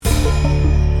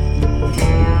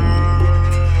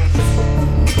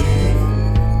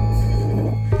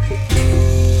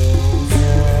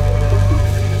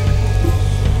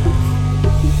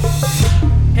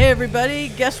everybody.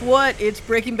 Guess what? It's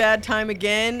Breaking Bad time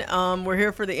again. We're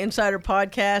here for the Insider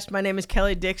Podcast. My name is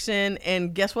Kelly Dixon,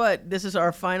 and guess what? This is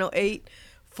our final 8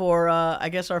 for, I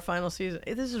guess, our final season.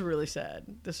 This is really sad.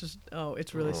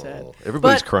 It's really sad.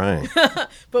 Everybody's crying.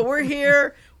 But we're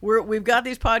here. We've got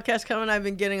these podcasts coming. I've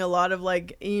been getting a lot of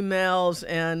emails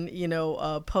and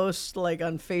posts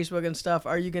on Facebook and stuff.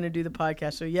 Are you going to do the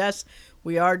podcast? So yes,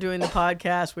 we are doing the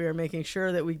podcast. We are making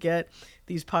sure that we get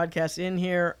these podcasts in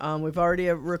here. We've already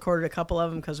recorded a couple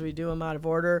of them because we do them out of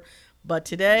order. But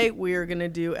today we are going to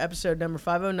do episode number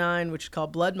 509, which is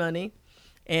called Blood Money.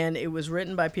 And it was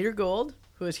written by Peter Gould,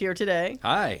 who is here today.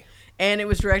 Hi. And it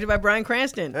was directed by Bryan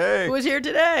Cranston, who is here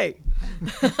today.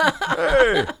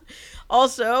 Hey.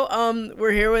 Also,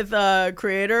 we're here with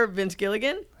creator Vince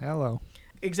Gilligan. Hello.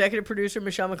 Executive producer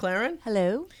Michelle McLaren.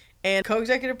 Hello. And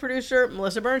co-executive producer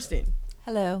Melissa Bernstein.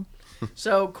 Hello.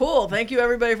 So cool. Thank you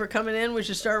everybody for coming in. We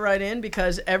should start right in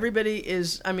because everybody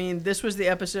is, this was the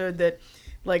episode that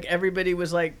everybody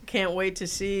was can't wait to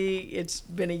see. It's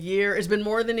been a year. It's been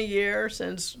more than a year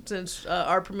since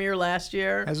our premiere last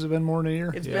year. Has it been more than a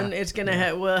year? It's going to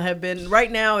have been.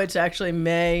 Right now it's actually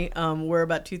May. We're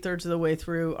about 2/3 of the way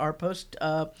through our post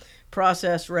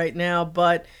process right now,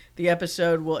 but the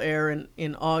episode will air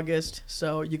in August.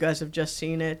 So you guys have just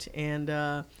seen it,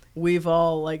 and we've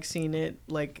all seen it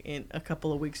in a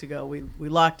couple of weeks ago. We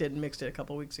locked it and mixed it a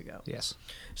couple of weeks ago. Yes.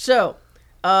 So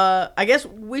I guess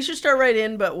we should start right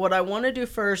in, but what I want to do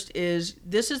first is,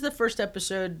 this is the first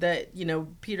episode that,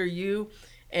 Peter, you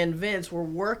and Vince were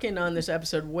working on this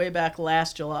episode way back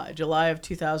last July of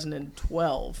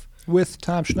 2012. With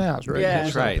Tom Schnauz, right? Yeah.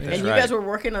 That's right. And you guys were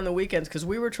working on the weekends because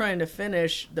we were trying to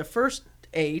finish the first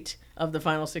 8 of the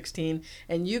final 16,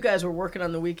 and you guys were working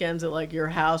on the weekends at your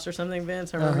house or something,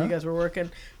 Vince. I remember you guys were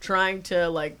working, trying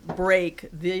to break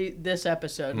this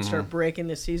episode and start breaking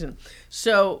this season.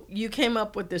 So you came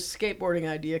up with this skateboarding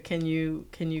idea. Can you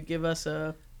give us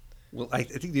a? Well, I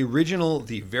think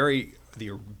the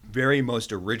very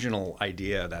most original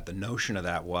idea, that the notion of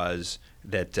that was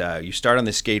that you start on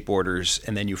the skateboarders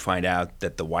and then you find out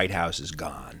that the White House is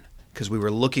gone. Because we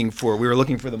were looking for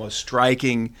the most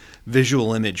striking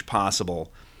visual image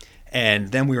possible,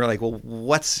 and then we were like, well,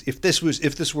 if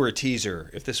this were a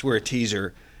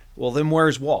teaser, well, then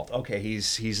where's Walt? Okay,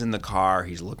 he's in the car,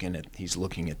 he's looking at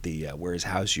the where his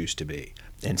house used to be,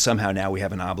 and somehow now we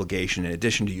have an obligation, in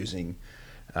addition to using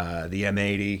the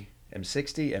M80.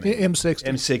 M60?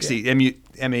 M60.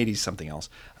 Yeah. M80 is something else.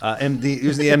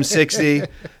 Use the M60.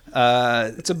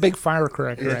 It's a big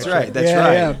firecracker. That's actually. right. That's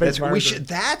Yeah, right. That's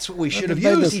what we should have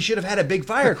used. He should have had a big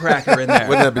firecracker in there.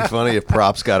 Wouldn't that be funny if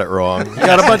Props got it wrong? You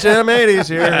got a bunch of M80s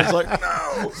here. It's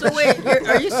no. So wait,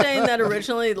 are you saying that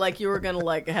originally you were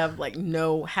gonna have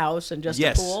no house and just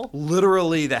a pool? Yes,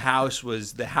 literally the house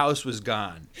was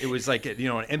gone. It was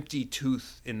an empty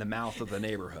tooth in the mouth of the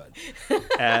neighborhood,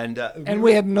 and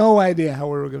we had no idea how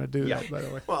we were going to do that, by the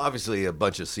way. Well, obviously a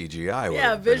bunch of CGI would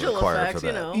have visual been required effects,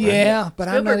 for that. Yeah, but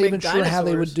I'm not Spielberg even made sure how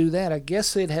they would dinosaurs. do that. I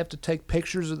guess they'd have to take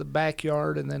pictures of the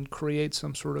backyard and then create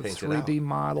some sort of Paint it 3D out.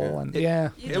 model. And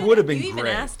It would have been You even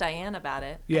great. asked Diane about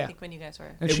it. Yeah. I think when you guys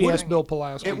were. she asked Bill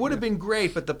Pulaski. It would have been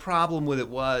great, but the problem with it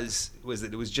was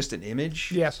that it was just an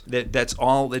image. Yes. That's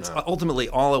all. That's ultimately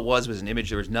all it was an image.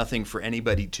 There was nothing for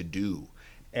anybody to do,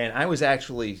 and I was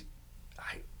actually,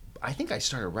 I think I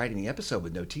started writing the episode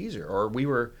with no teaser, or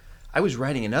I was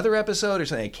writing another episode or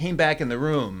something. I came back in the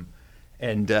room,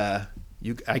 and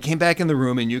I came back in the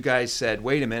room, and you guys said,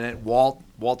 "Wait a minute,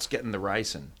 Walt's getting the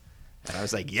ricin," and I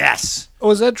was like, "Yes." Oh,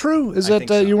 is that true? Is I that think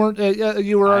so. you weren't?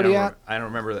 You were already out. I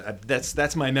don't remember that.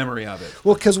 That's my memory of it.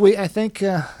 Well, because I think,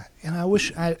 I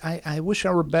wish I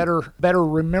were better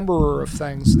rememberer of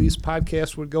things. These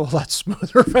podcasts would go a lot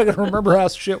smoother if I could remember how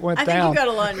shit went I think down. you got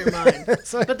a lot in your mind,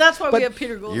 but that's why we have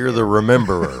Peter Gould. You're the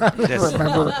rememberer.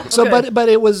 Remember. So, but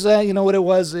it was, you know what it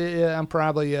was. I'm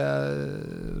probably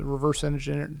reverse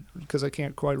engineering because I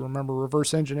can't quite remember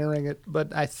reverse engineering it.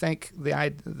 But I think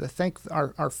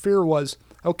our fear was,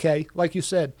 okay, like you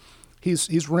said,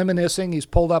 he's reminiscing. He's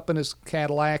pulled up in his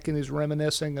Cadillac and he's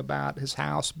reminiscing about his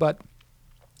house, but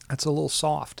that's a little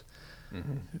soft.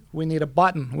 Mm-hmm. We need a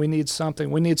button. We need something.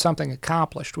 We need something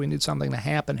accomplished. We need something to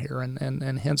happen here,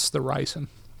 and hence the ricin.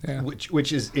 Yeah.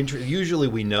 Which is interesting. Usually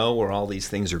we know where all these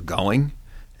things are going,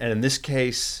 and in this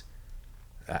case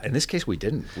we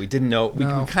didn't. We didn't know. We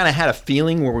kind of had a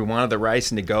feeling where we wanted the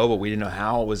ricin to go, but we didn't know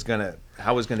how it was gonna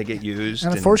get used.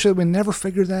 And unfortunately, we never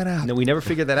figured that out. No, we never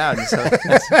figured that out. And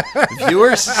so,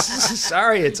 viewers,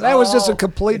 sorry, that was just a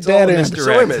complete dead end. So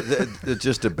wait a minute,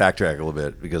 just to backtrack a little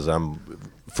bit, because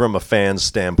I'm from a fan's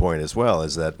standpoint as well,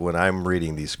 is that when I'm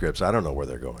reading these scripts, I don't know where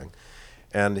they're going.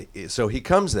 And so he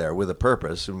comes there with a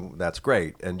purpose, and that's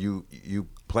great. And you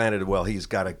planted, well, he's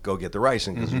got to go get the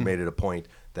ricin because you made it a point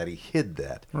that he hid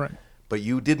that. Right. But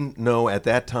you didn't know at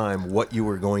that time what you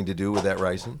were going to do with that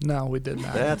ricin? No, we did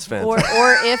not. That's Or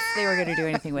fantastic. if they were going to do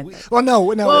anything with it. Well, no.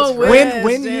 Whoa, When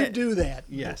wait, you is do that,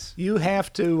 Yes. you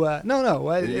have to.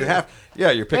 No. You have, you're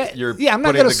I'm not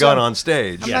putting gonna the gun say- on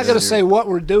stage. I'm not going to say what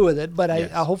we're doing with it, but Yes.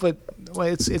 I hope it. Well,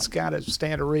 it's got to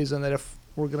stand to reason that if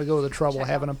we're going to go to the trouble of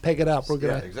having them pick it up, we're Yeah,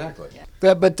 going to. exactly.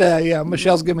 But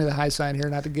Michelle's giving me the high sign here,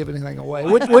 not to give anything away,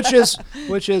 which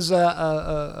is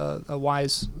a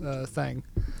wise thing.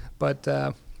 But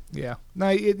yeah, no,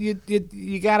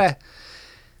 you gotta.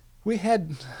 We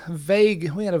had a vague.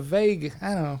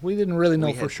 I don't know. We didn't really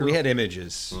know for sure. We had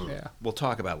images. Yeah. We'll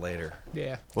talk about later.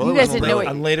 Yeah. Well, You it guys was didn't know really- it.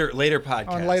 On later podcasts.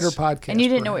 On later podcasts. And you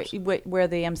didn't know perhaps. where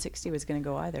the M60 was going to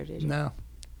go either, did you? No.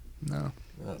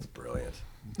 That's brilliant.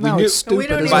 No, knew- it's And we stupid.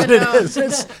 don't is even what know. it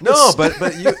is. No,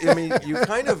 but you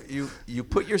kind of you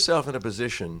put yourself in a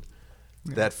position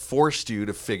that forced you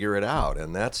to figure it out,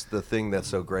 and that's the thing that's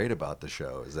so great about the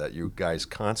show is that you guys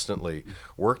constantly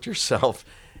worked yourself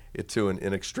into an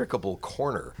inextricable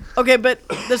corner. Okay, but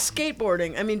the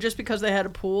skateboarding. I mean, just because they had a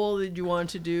pool, did you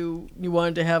want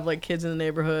to have like kids in the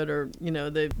neighborhood, or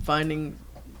the finding,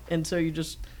 and so you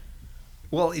just.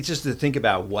 Well, it's just to think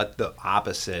about what the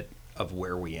opposite of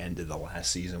where we ended the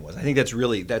last season was. I think that's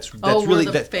really where really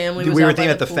the that family we was were out by thinking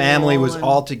that the the family pool was and-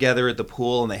 all together at the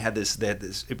pool, and they had this.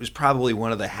 It was probably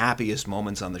one of the happiest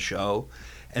moments on the show.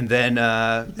 And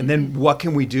then what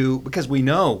can we do? Because we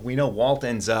know Walt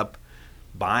ends up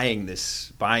buying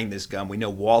this gun. We know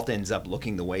Walt ends up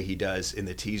looking the way he does in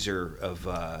the teaser of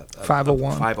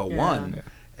 501. 501. Yeah.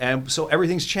 And so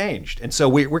everything's changed, and so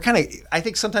we're kind of. I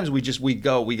think sometimes we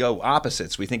go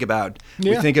opposites. We think about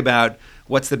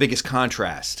what's the biggest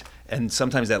contrast, and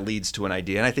sometimes that leads to an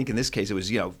idea. And I think in this case, it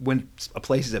was when a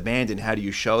place is abandoned, how do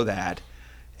you show that?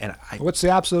 And What's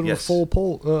the opposite Yes. of a full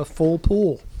pool? Full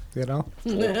pool.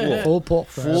 Full pool.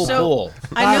 full So- pull.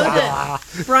 I know that,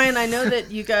 Brian. I know that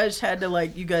you guys had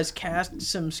to you guys cast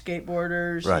some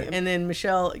skateboarders, Right. And then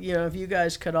Michelle, if you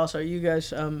guys could also,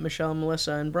 Michelle,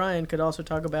 Melissa, and Brian could also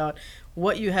talk about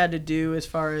what you had to do as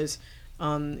far as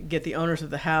get the owners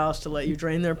of the house to let you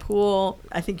drain their pool.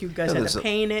 I think you guys Yeah, had there's to a-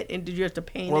 paint it, and did you have to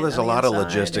paint it? Well, there's a on the lot of inside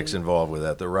logistics and- involved with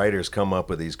that. The writers come up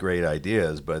with these great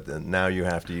ideas, but then now you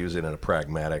have to use it in a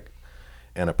pragmatic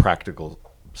and a practical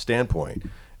standpoint.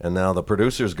 And now the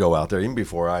producers go out there, even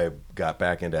before I got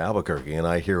back into Albuquerque, and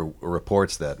I hear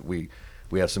reports that we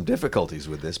have some difficulties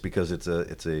with this because it's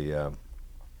a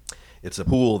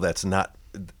pool that's not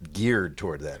geared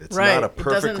toward that. It's Right. not a It doesn't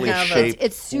perfectly have a- shaped.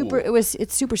 It's super. pool.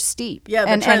 It's super steep. Yeah,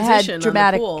 the and transition on had the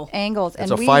dramatic pool. angles. It's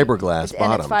and a fiberglass and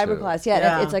bottom, it's too. fiberglass. Yeah,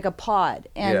 Yeah. it's like a pod,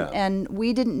 and Yeah. and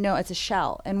we didn't know it's a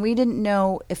shell, and we didn't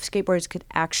know if skateboarders could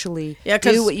actually Yeah,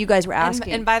 'cause- do what you guys were And,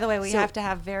 asking. and by the way, we So- have to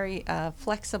have very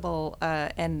flexible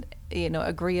and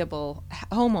agreeable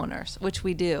homeowners, which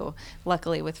we do.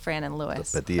 Luckily, with Fran and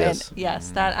Lewis. The Padillas. And yes,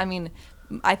 that I mean,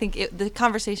 I think the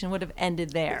conversation would have ended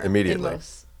there Immediately.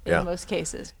 in most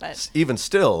cases. But Even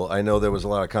still, I know there was a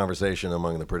lot of conversation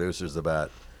among the producers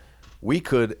about we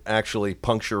could actually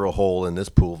puncture a hole in this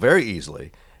pool very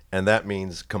easily, and that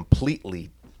means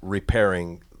completely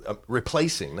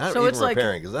replacing, not So even it's like-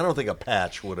 repairing, because I don't think a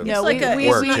patch would have No, It's like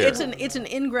worked here. it's an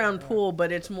in-ground pool,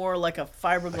 but it's more like a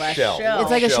fiberglass shell. shell. It's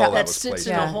like a shell that was sits placed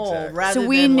in in. a hole, Exactly. rather So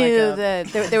we than knew like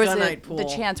a that there was gunite the pool.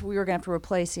 chance we were going to have to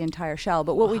replace the entire shell.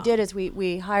 But what we did is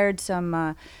we hired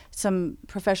some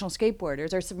professional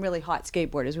skateboarders, or some really hot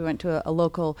skateboarders. We went to a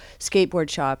local skateboard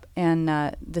shop, and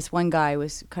this one guy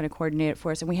was kind of coordinated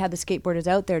for us, and we had the skateboarders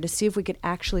out there to see if we could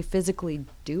actually physically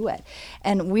do it.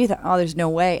 And we thought, oh, there's no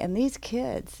way. And these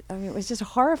kids, I mean, it was just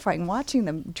horrifying watching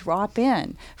them drop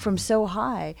in from so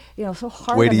high, so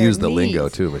hard. Way on to their use the lingo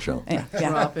knees. too, Michelle. Yeah.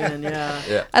 drop in.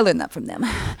 Yeah. I learned that from them,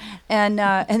 and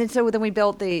then we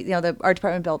built the art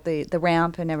department built the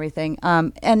ramp and everything,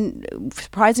 and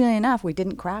surprisingly enough, we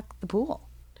didn't crack the pool.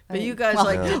 But you guys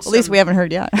did at least we haven't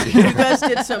heard yet. You guys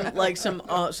did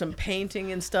some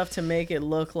painting and stuff to make it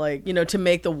look like to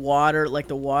make the water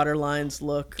lines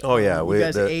look. Oh yeah, you we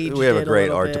guys aged have a it great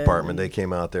little art bit department. and- They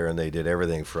came out there and they did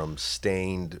everything from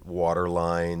stained water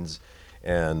lines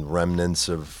and remnants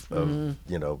of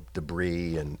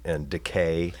debris and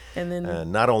decay, And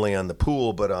then- not only on the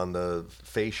pool but on the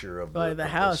fascia of By the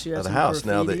house, you had of the some house.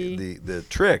 Now graffiti. the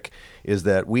trick is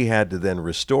that we had to then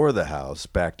restore the house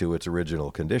back to its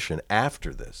original condition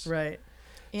after this. Right.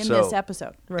 In So- this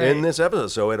episode, Right. In this episode,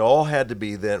 so it all had to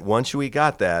be that once we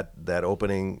got that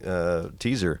opening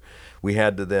teaser, we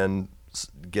had to then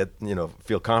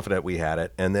feel confident we had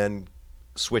it, and then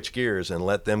switch gears and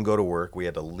let them go to work. We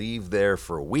had to leave there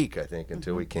for a week, I think,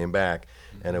 until we came back,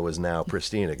 and it was now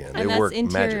pristine again. And they that's worked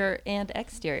interior magic. and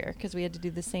exterior, because we had to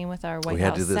do the same with our White We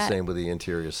House had to do the set. same with the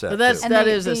interior set. But that's too. that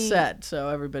they- is a the- set, so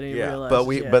everybody Yeah,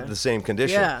 realizes. but the same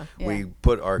condition. Yeah. We Yeah.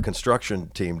 put our construction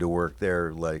team to work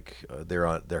there like they're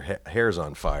on their hair's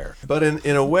on fire. But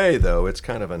in a way, though, it's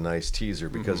kind of a nice teaser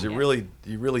because you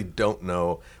really don't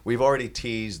know. We've already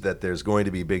teased that there's going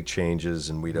to be big changes,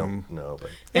 and we don't know. But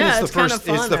And Yeah, it's it's the first. kind of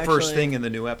fun, it's the first actually. thing in the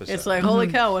new episode. It's like, holy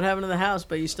cow, what happened to the house?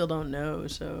 But you still don't know,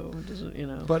 so it doesn't, you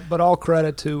know. But all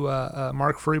credit to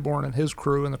Mark Freeborn and his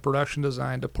crew in the production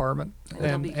design department,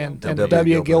 and W.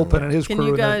 W. Gilpin. Gilpin and his Can crew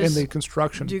you in guys- the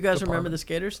construction. Do you guys remember department. the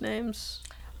skaters' names?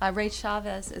 Ray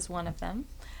Chavez is one of them.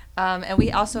 And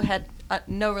we also had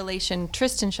no relation.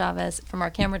 Tristan Chavez from our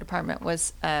camera department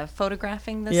was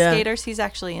photographing the Yeah. skaters. He's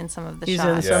actually in some of the He's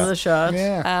shots. in some of the shots.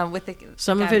 Yeah. With the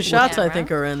Some of guy his with the shots, I camera.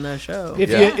 think, are in the show.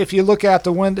 If you look out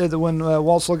the window, when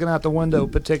Walt's looking out the window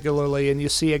particularly, and you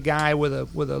see a guy with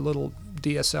a little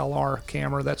DSLR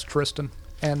camera, that's Tristan,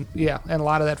 and a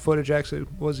lot of that footage actually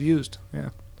was used. Yeah.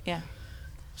 Yeah.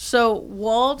 So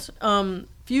Walt,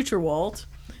 future Walt,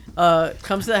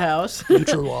 comes to the house.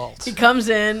 Future Walt. He comes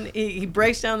in, he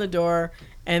breaks down the door,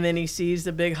 and then he sees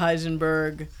the big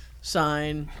Heisenberg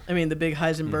sign. I mean, the big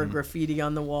Heisenberg graffiti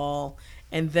on the wall.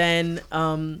 And then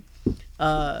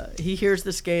he hears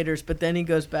the skaters, but then he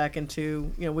goes back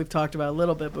into, we've talked about it a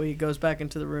little bit, but he goes back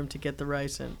into the room to get the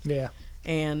ricin. Yeah.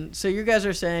 And so you guys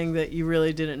are saying that you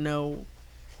really didn't know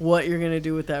what you're going to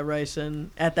do with that ricin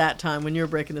at that time when you were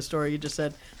breaking the story. You just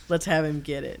said, let's have him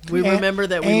get it. We And- remember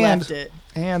that we and- left it.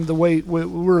 And the way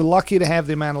we're lucky to have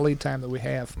the amount of lead time that we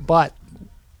have, but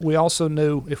we also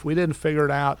knew if we didn't figure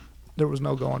it out, there was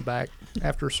no going back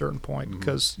after a certain point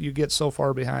because you get so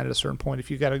far behind at a certain point.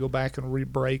 If you got to go back and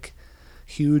re-break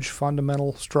huge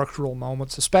fundamental structural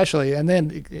moments, especially, and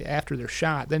then after they're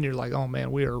shot, then you're like, oh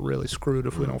man, we are really screwed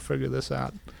if we don't figure this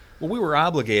out. Well, we were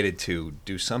obligated to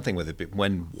do something with it but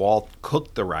when Walt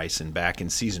cooked the ricin back in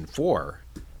season 4,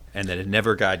 and that it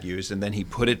never got used, and then he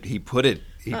put it it behind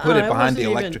the wasn't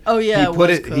electric. even- oh, yeah, he it put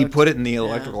was he cooked. put it in the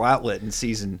electrical outlet in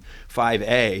season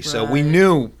 5A. So we Right.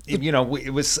 knew,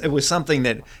 it was something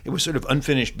that it was sort of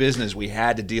unfinished business we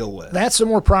had to deal with. That's a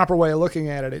more proper way of looking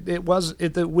at it.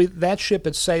 That ship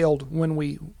had sailed when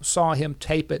we saw him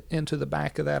tape it into the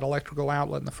back of that electrical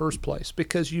outlet in the first place.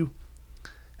 Because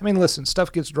listen,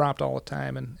 stuff gets dropped all the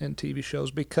time in TV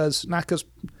shows not because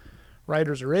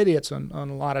writers are idiots on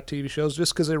a lot of TV shows,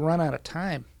 just because they run out of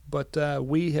time. But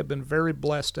we have been very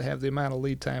blessed to have the amount of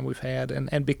lead time we've had,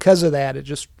 and because of that, it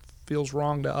just feels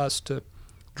wrong to us to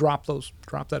drop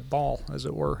that ball, as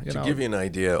it were. To give you an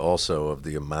idea also of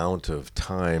the amount of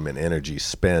time and energy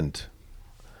spent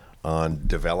on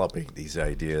developing these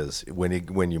ideas,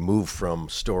 when you move from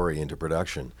story into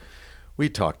production, we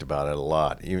talked about it a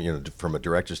lot. From a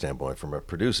director standpoint, from a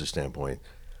producer standpoint,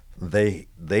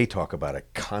 they talk about it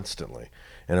constantly.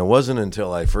 And it wasn't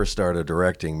until I first started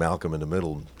directing Malcolm in the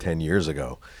Middle 10 years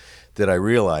ago that I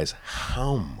realized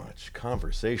how much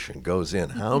conversation goes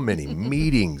in, how many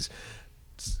meetings,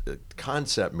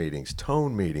 concept meetings,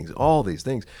 tone meetings, all these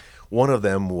things. One of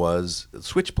them was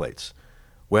switch plates.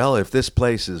 Well, if this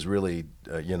place is really,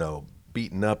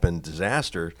 beaten up in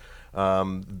disaster,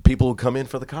 people will come in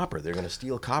for the copper. They're going to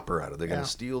steal copper out of it. They're going to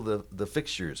steal the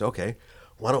fixtures. Okay,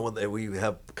 why don't we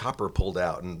have copper pulled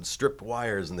out and stripped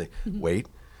wires? And they wait.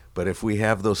 But if we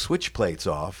have those switch plates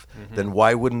off, then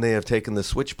why wouldn't they have taken the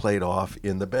switch plate off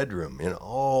in the bedroom?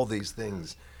 All these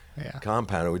things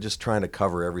compounded. We're just trying to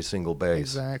cover every single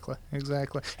base.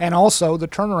 Exactly. And also the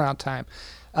turnaround time.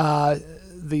 The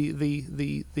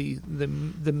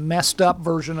messed up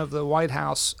version of the White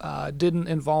House didn't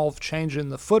involve changing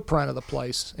the footprint of the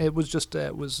place. It was just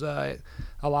a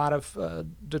lot of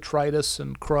detritus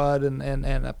and crud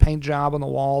and a paint job on the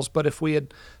walls. But if we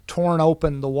had torn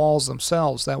open the walls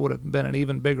themselves, that would have been an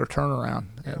even bigger turnaround.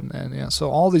 And so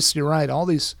all these, you're right, all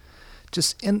these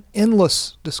just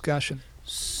endless discussion.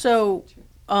 So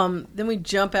then we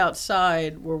jump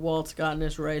outside where Walt's gotten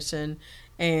his ricin,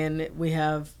 and we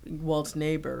have Walt's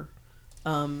neighbor,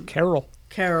 Carol.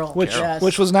 yes.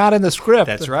 Which was not in the script.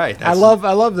 That's right. I love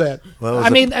that. Well, I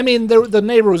mean, the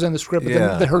neighbor was in the script, but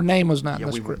Yeah. her name was not in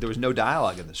the Yeah, script. there was no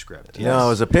dialogue in the script. No,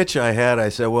 as a pitch I had, I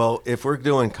said, well, if we're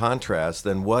doing contrast,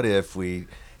 then what if we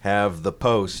have the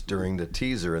post during the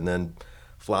teaser and then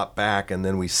flop back and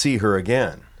then we see her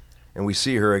again? And we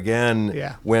see her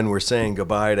again when we're saying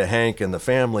goodbye to Hank and the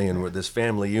family, and this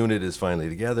family unit is finally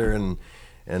together,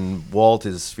 and Walt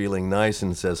is feeling nice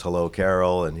and says, hello,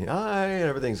 Carol, and hi,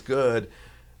 everything's good.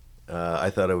 I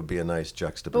thought it would be a nice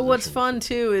juxtaposition. But what's fun,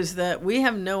 too, is that we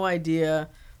have no idea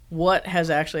what has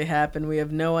actually happened. We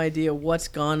have no idea what's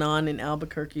gone on in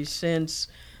Albuquerque since,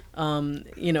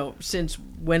 since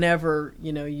whenever,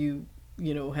 you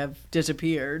have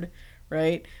disappeared,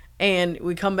 right? And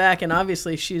we come back, and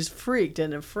obviously she's freaked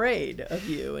and afraid of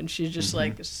you, and she's just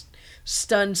like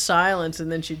stunned silence,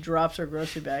 and then she drops her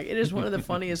grocery bag. It is one of the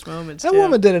funniest moments. That too.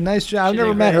 woman did a nice job. I've She never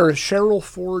did met great. her. Cheryl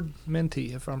Ford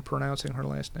Minty, if I'm pronouncing her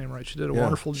last name right. She did a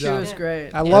wonderful She job. was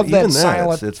great. I love that Even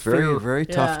silent it's very, fear. very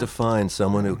Yeah. tough to find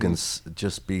someone who can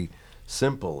just be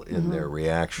simple in their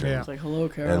reaction. Yeah. It's like, hello,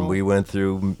 Carol. And we went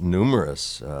through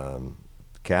numerous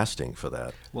casting for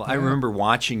that. Well, I remember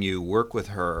watching you work with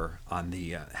her on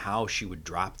the how she would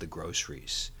drop the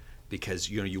groceries, because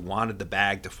you wanted the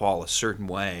bag to fall a certain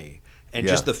way, and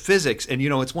just Yeah. the physics. And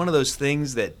it's one of those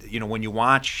things that when you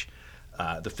watch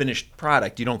the finished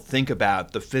product, you don't think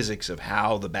about the physics of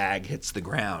how the bag hits the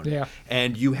ground. Yeah.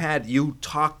 And you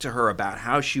talked to her about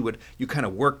how you kind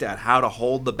of worked out how to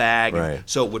hold the bag Right.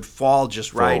 so it would fall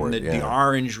just right, Forward, and the yeah.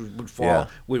 orange would fall, Yeah.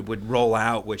 would roll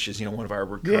out, which is one of our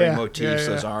recurring Yeah, motifs. yeah,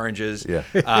 Those yeah. oranges.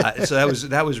 Yeah. So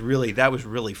that was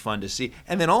really fun to see.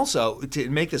 And then also to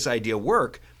make this idea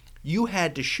work, you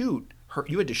had to shoot her.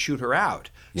 You had to shoot her out.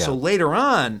 Yeah. So later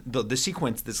on, the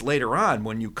sequence that's later on,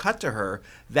 when you cut to her,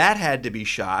 that had to be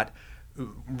shot.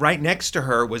 Right next to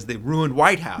her was the ruined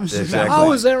White House. Exactly.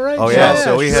 Oh, is that right? Oh yeah,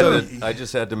 so we sure. had to, I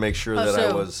just had to make sure that I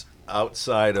so- was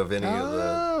outside of any of the.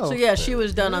 Oh. So yeah, she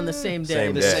was done on the same day.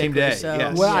 Same The day. same day, So,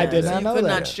 yes. Well, I did so not you know could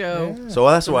that. not show. So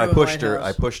that's why I the pushed White her.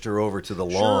 House. I pushed her over to the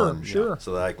lawn, sure.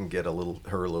 so that I can get her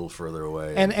a little further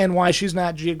away. And why she's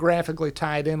not geographically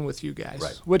tied in with you guys,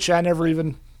 Right. which I never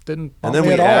even didn't. And then bump me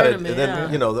we at all. added, Him, and yeah.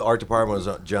 then the art department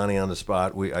was Johnny on the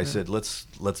spot. I said let's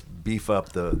beef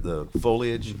up the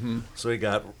foliage. So we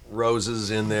got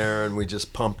roses in there, and we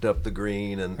just pumped up the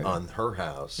green and on her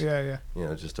house. Yeah,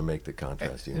 Just to make the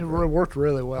contrast. it even worked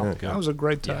really well. Yeah. That was a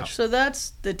great touch. So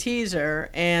that's the teaser,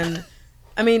 and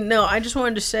I mean, no, I just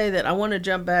wanted to say that I want to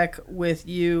jump back with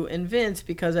you and Vince,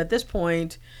 because at this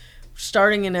point,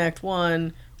 starting in Act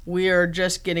 1, we are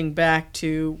just getting back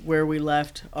to where we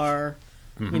left our,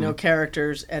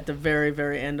 characters at the very,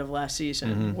 very end of last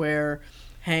season, where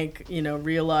Hank,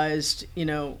 realized,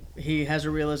 he has a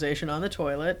realization on the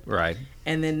toilet, Right.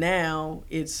 and then now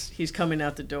he's coming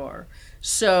out the door.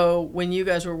 So when you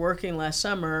guys were working last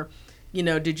summer,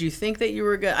 did you think that you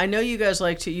were good? I know you guys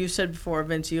you said before,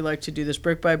 Vince, you like to do this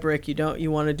brick by brick.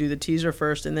 You want to do the teaser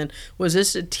first. And then was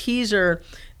this a teaser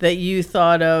that you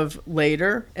thought of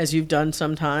later, as you've done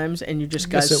sometimes, and you just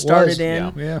Yes, guys it started was.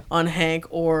 in Yeah. on Hank,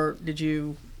 or did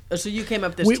you? So you came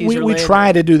up with this We teaser later.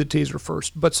 try to do the teaser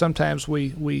first, but sometimes we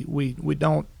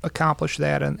don't accomplish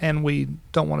that, and we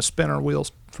don't want to spin our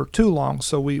wheels for too long,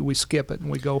 so we skip it and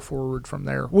we go forward from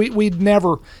there. We'd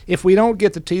never, if we don't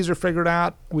get the teaser figured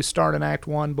out, we start in Act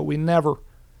 1, but we never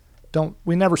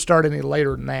start any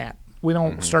later than that. We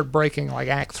don't start breaking like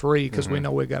Act 3 because we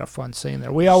know we got a fun scene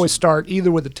there. We always start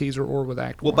either with the teaser or with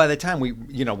Act 1. Well, by the time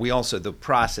we also,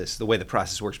 the way the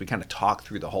process works, we kind of talk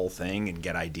through the whole thing and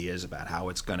get ideas about how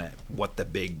it's what the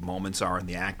big moments are and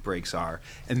the act breaks are,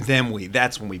 and then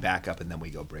that's when we back up and then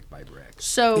we go brick by brick.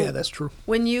 So Yeah, that's true.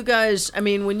 When you guys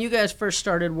first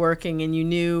started working, and you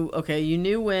knew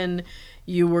when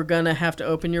you were going to have to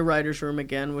open your writer's room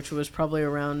again, which was probably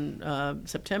around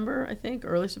September, I think,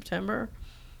 early September.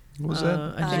 Was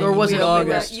that? I think, or was it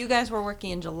August? You guys were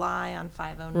working in July on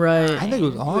 509. Right. I think it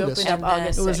was August. And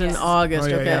August It was in 6th. August. Oh,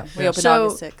 yeah, Okay. yeah. We opened so,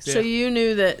 August 6th. So you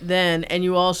knew that then, and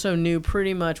you also knew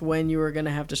pretty much when you were going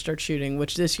to have to start shooting,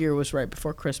 which this year was right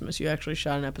before Christmas. You actually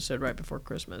shot an episode right before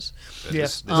Christmas.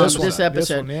 Yes, This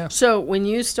episode. yeah. So when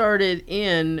you started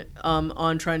in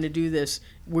on trying to do this,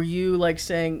 were you like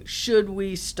saying, should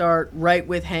we start right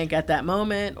with Hank at that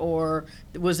moment, or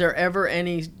was there ever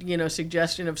any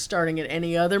suggestion of starting at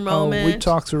any other moment? We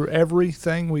talked through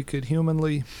everything we could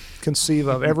humanly conceive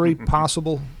of, every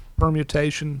possible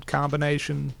permutation,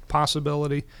 combination,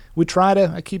 possibility.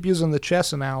 I keep using the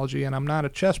chess analogy, and I'm not a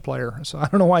chess player, so I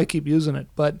don't know why I keep using it,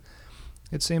 but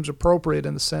it seems appropriate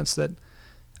in the sense that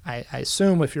I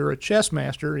assume if you're a chess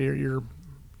master, you're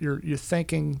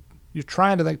thinking. You're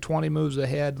trying to think 20 moves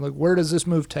ahead. Like, where does this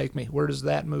move take me? Where does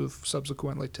that move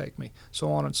subsequently take me? So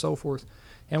on and so forth.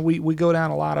 And we go down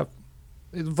a lot of,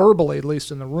 verbally at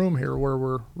least in the room here where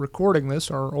we're recording this,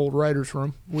 our old writer's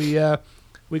room, we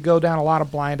go down a lot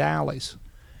of blind alleys.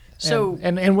 So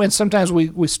And when sometimes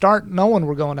we start knowing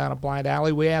we're going down a blind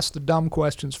alley, we ask the dumb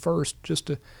questions first just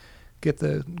to get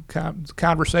the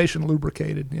conversation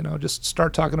lubricated. Just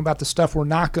start talking about the stuff we're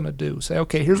not going to do. Say,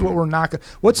 okay, here's what we're not going to.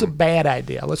 What's a bad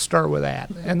idea? Let's start with that.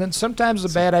 And then sometimes the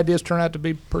bad ideas turn out to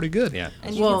be pretty good. Yeah.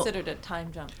 And you Well- considered a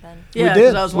time jump then? Yeah,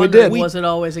 did. 'cause I was We wondering, did. was it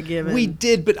always a given? We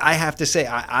did, but I have to say,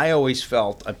 I always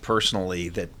felt personally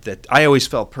that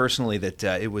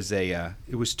it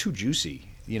was too juicy.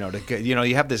 You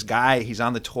you have this guy. He's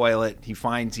on the toilet. He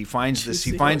finds this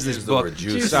Use the book. word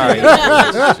juicy. Sorry, it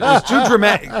was too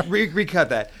dramatic. Recut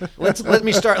that. Let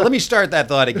me start that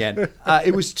thought again.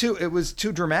 It was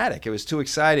too dramatic. It was too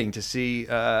exciting to see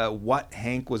what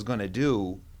Hank was going to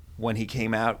do when he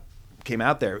came out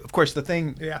there. Of course, the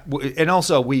thing. Yeah. And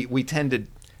also we tended.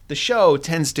 The show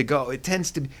tends to go. It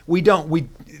tends to.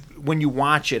 When you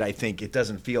watch it, I think it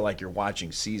doesn't feel like you're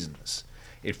watching seasons.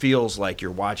 It feels like you're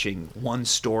watching one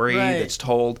story Right. that's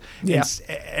told. Yeah.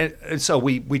 And so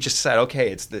we just said,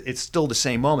 okay, it's still the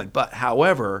same moment. But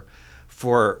however,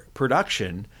 for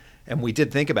production, and we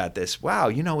did think about this, wow,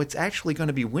 it's actually going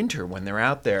to be winter when they're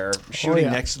out there shooting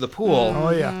yeah. next to the pool.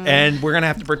 Oh, yeah. And we're going to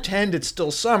have to pretend it's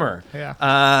still summer.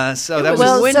 Yeah. So It that was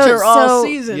Well, winter all so-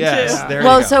 season Yes, too. there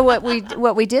Well, you go. so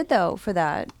what we did though for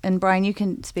that, and Brian, you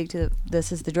can speak to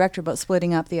this as the director, about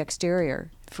splitting up the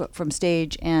exterior from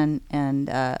stage and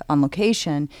on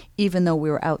location, even though we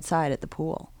were outside at the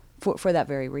pool for that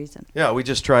very reason. Yeah, we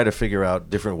just try to figure out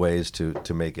different ways to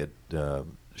make it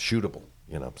shootable,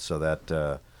 so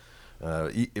that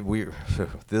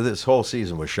this whole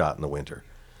season was shot in the winter,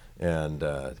 and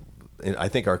I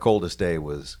think our coldest day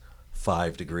was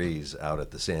 5 degrees out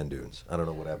at the sand dunes. I don't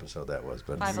know what episode that was,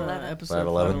 but 511. Episode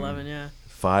 511? 511, yeah.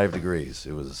 5 degrees.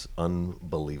 It was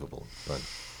unbelievable, but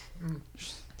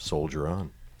soldier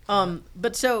on.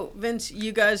 But so Vince,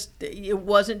 you guys, it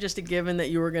wasn't just a given that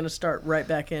you were going to start right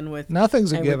back in with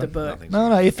Nothing's a and given. with the book. Nothing's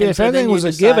No. If And so then everything you was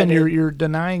a given, decided- you're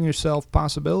denying yourself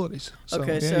possibilities. So,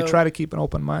 Okay, you so- try to keep an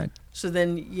open mind. So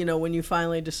then, when you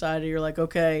finally decided, you're like,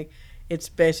 okay, it's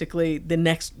basically the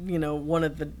next, one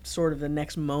of the sort of the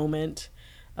next moment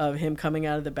of him coming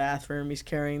out of the bathroom. He's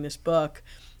carrying this book,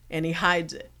 and he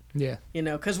hides it. Yeah.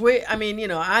 Because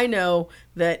I know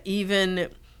that even,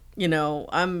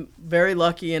 I'm very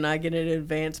lucky and I get an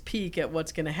advanced peek at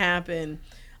what's going to happen.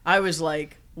 I was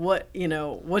like, what's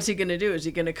he going to do? Is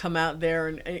he going to come out there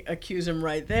and accuse him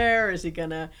right there? Is he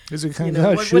going to, Is he going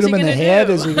what- to shoot what's him he in the gonna head?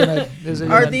 do? Is he going to?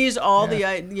 are these all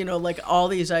all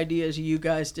these ideas you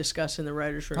guys discuss in the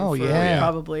writer's room? Oh, for yeah.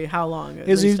 probably how long? At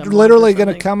Is he least a month literally or going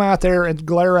to something? come out there and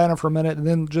glare at him for a minute, and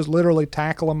then just literally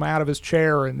tackle him out of his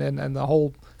chair, and the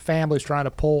whole family's trying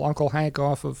to pull Uncle Hank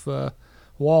off of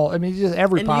wall? I mean, just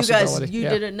every And possibility. you yeah.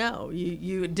 didn't know.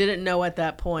 You didn't know at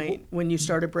that point when you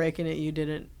started breaking it. You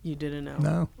didn't know.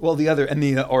 No. Well, the other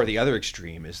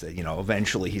extreme is that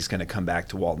eventually he's going to come back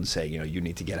to Walt and say, you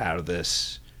need to get out of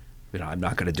this. I'm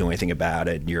not going to do anything about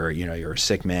it. You're a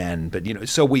sick man. But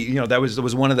so that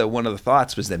was one of the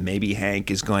thoughts was that maybe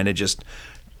Hank is going to just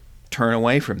turn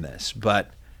away from this. But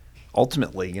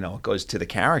ultimately, it goes to the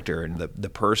character and the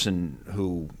person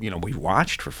who we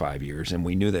watched for 5 years, and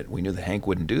we knew that Hank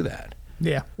wouldn't do that.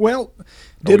 Yeah. Well,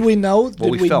 did we know? well,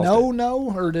 Did we we felt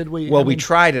know, or did we? Well, I we mean,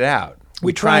 tried it out.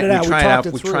 We tried it out. We talked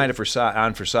it We through. tried it for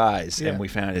size, Yeah. and we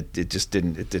found it just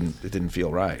didn't feel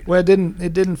right. Well, it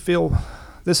didn't feel.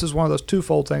 This is one of those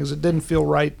twofold things. It didn't feel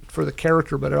right for the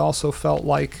character, but it also felt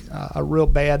like a real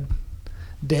bad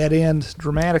dead end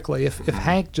dramatically. If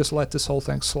Hank just let this whole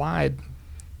thing slide,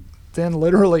 then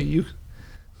literally you.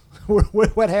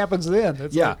 What happens then?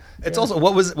 It's Yeah, like- it's also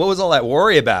what was all that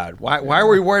worry about? Why were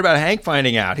we worried about Hank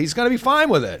finding out? He's going to be fine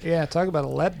with it. Yeah, talk about a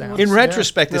letdown. In Yeah.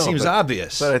 retrospect, it No, seems but-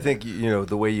 obvious. But I think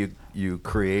the way you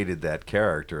created that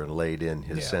character and laid in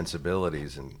his Yeah.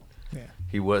 sensibilities, and Yeah.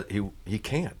 he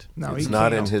can't. No, it's he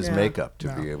not can't. in his Yeah. makeup to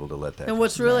No. be able to let that. And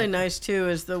what's really nice too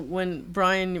is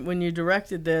when you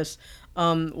directed this,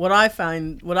 what I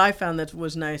found that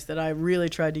was nice that I really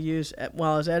tried to use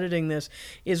while I was editing this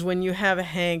is when you have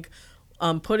Hank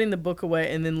putting the book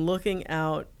away and then looking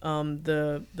out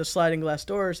the sliding glass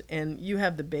doors, and you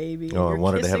have the baby. and Oh, I you're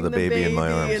wanted to have kissing the baby in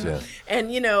my arms, and, yeah. And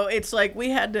it's like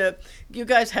you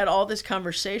guys had all this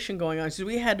conversation going on, so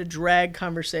we had to drag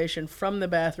conversation from the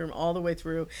bathroom all the way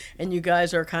through, and you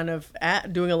guys are kind of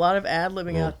doing a lot of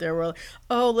ad-libbing out there. We're like,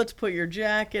 oh, let's put your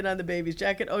jacket on the baby's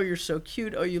jacket. Oh, you're so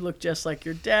cute. Oh, you look just like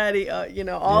your daddy. All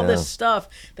Yeah. this stuff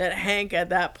that Hank at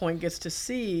that point gets to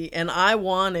see, and I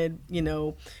wanted,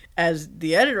 as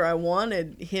the editor, I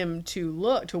wanted him to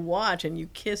watch, and you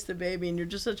kiss the baby, and you're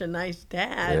just such a nice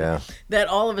dad. Yeah. That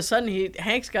all of a sudden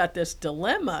Hank's got this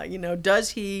dilemma. Does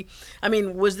he? I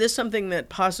mean, was this something that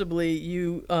possibly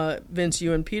you, Vince,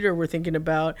 you and Peter were thinking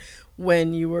about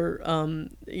when you were,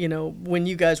 when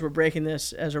you guys were breaking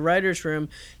this as a writer's room?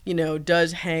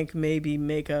 Does Hank maybe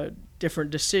make a different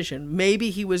decision? Maybe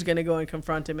he was going to go and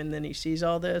confront him, and then he sees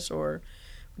all this, or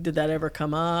did that ever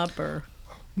come up? Or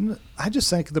I just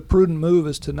think the prudent move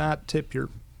is to not tip your,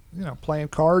 playing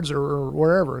cards or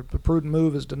wherever. The prudent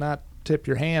move is to not tip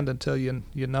your hand until you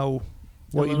know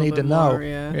what you need to know. More,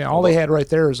 yeah. All he had right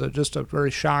there is just a very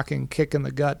shocking kick in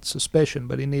the gut suspicion,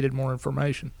 but he needed more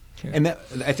information. Yeah. And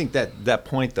I think that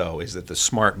point, though, is that the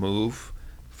smart move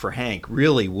for Hank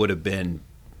really would have been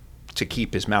to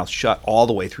keep his mouth shut all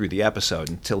the way through the episode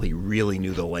until he really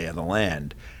knew the lay of the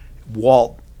land.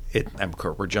 Walt,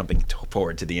 we're jumping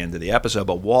forward to the end of the episode,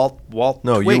 but Walt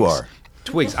No, Twigs, you are.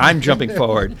 Twigs, I'm jumping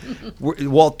forward.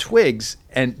 Walt Twigs,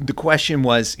 and the question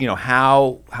was,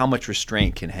 how much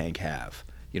restraint can Hank have?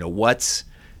 That's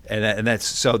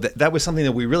so that was something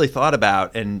that we really thought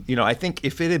about, and I think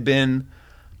if it had been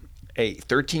a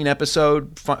 13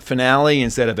 episode finale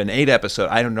instead of an 8 episode,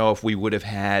 I don't know if we would have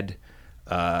had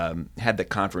the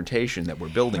confrontation that we're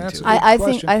building That's to. a good I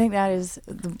question. think that is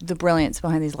the brilliance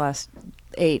behind these last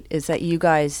 8 is that you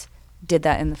guys did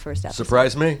that in the first episode.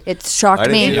 Surprised me? It shocked I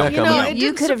didn't me. see that coming. it You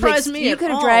didn't could have surprise me you at could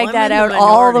have all. dragged I'm that in the out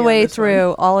all minority the on way this one.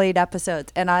 through all 8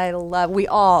 episodes, and we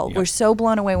all Yeah. were so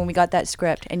blown away when we got that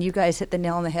script, and you guys hit the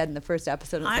nail on the head in the first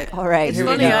episode. And it's like, all right, It's here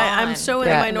funny. we go. I'm so in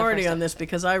Yeah. the minority on this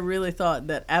because I really thought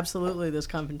that absolutely this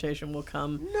confrontation will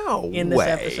come No in this way.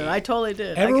 episode. I totally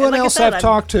did. Everyone like I else said, I've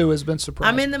talked to has been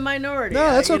surprised. I'm in the minority.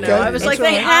 No, that's okay. I was That's like,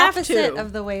 right. they the have opposite to.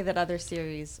 of the way that other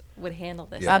series would handle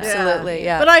this. Yeah. Absolutely,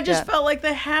 yeah. But I just yeah. felt like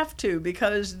they have to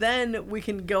because then we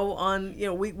can go on.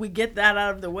 We get that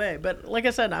out of the way. But like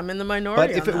I said, I'm in the minority.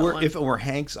 But if on that one. it were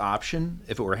Hank's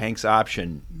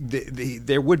option,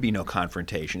 there would be no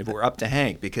confrontation. If it were up to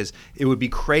Hank, because it would be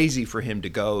crazy for him to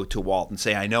go to Walt and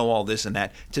say, "I know all this and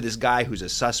that," to this guy who's a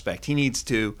suspect. He needs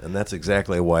to. And that's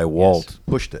exactly why Walt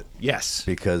pushed it. Yes.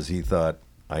 Because he thought,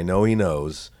 I know he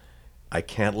knows. I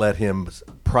can't let him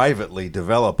privately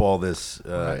develop all this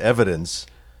evidence,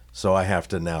 so I have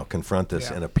to now confront this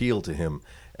Yeah. and appeal to him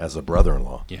as a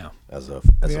brother-in-law, Yeah. as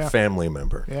Yeah. a family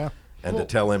member, Yeah. and to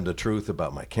tell him the truth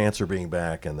about my cancer being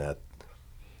back and that.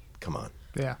 Come on.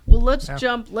 Yeah. Well, let's Yeah.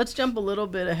 jump a little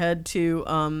bit ahead to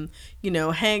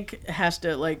Hank has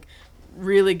to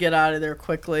really get out of there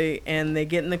quickly, and they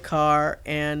get in the car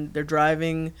and they're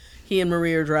driving. He and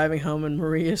Maria are driving home, and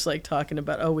Maria's talking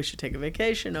about, oh, we should take a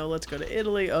vacation. Oh, let's go to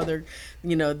Italy. Oh,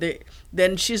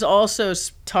 then she's also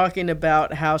talking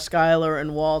about how Skylar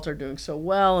and Walt are doing so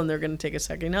well, and they're going to take a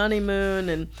second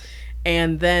honeymoon,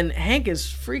 and then Hank is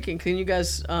freaking. Can you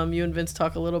guys, you and Vince,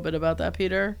 talk a little bit about that,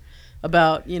 Peter?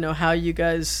 About how you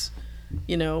guys,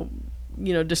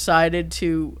 decided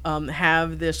to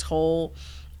have this whole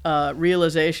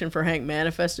realization for Hank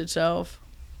manifest itself.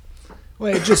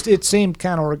 Well, it seemed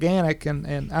kind of organic,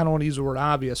 and I don't want to use the word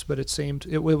obvious, but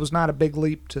it was not a big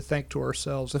leap to think to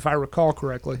ourselves, if I recall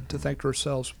correctly, to think to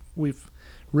ourselves, we've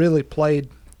really played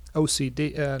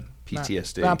OCD.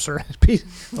 PTSD. I'm sorry,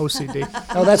 OCD.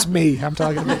 Oh, that's me. I'm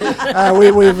talking about.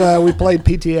 We played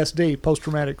PTSD,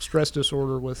 post-traumatic stress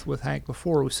disorder, with Hank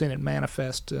before. We've seen it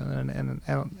manifest in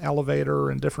an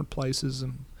elevator and different places,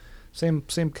 and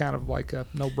seemed kind of like a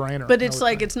no-brainer. But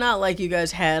it's not like you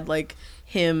guys had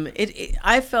him.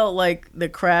 I felt like the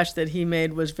crash that he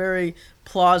made was very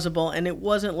plausible, and it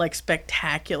wasn't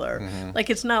spectacular. Mm-hmm.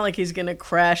 It's not like he's gonna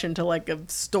crash into a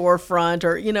storefront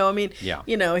or Yeah.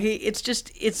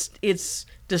 it's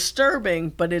disturbing,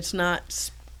 but it's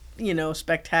not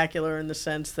spectacular in the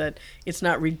sense that it's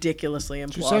not ridiculously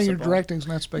implausible. You're saying your directing's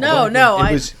not spectacular? No,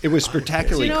 It was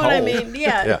spectacularly you know cold. what I mean?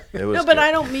 Yeah. Yeah, it was no, but good.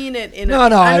 I don't mean it in No, a.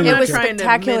 no, I'm it not was trying to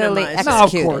spectacularly minimize No,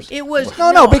 of it. course. It was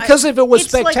No, because if it was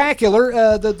it's like- spectacular,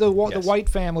 the Yes. White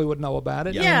family would know about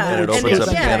it. Yeah. And it And opens it's- up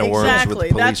a yeah, can of worms exactly.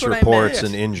 with That's police what I reports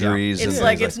meant. and injuries. It's and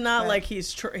like things it's not like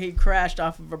he crashed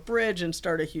off of a bridge and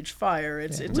started a huge fire.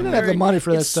 It's We a didn't have the very- money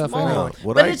for that it's stuff small. anyway.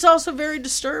 What But I- it's also very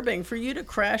disturbing for you to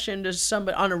crash into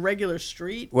somebody on a regular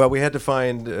street. Well, we had to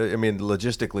find.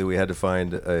 Logistically, we had to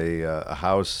find a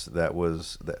house that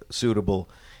was suitable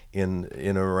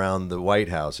in around the White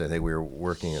House. I think we were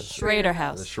working at Schrader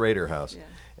House. the Schrader House,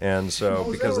 and so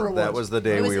was because that where it that was? was the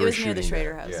day It was, we it were was shooting near the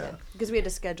Schrader that. house, Yeah. because we had to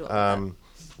schedule it.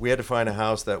 We had to find a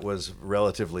house that was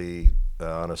relatively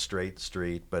on a straight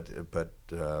street, but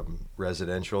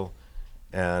residential,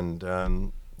 and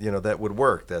that would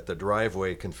work. That the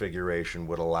driveway configuration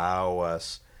would allow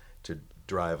us to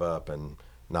drive up and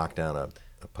knock down a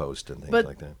post and things But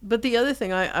like that. but the other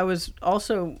thing I was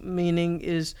also meaning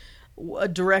is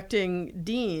directing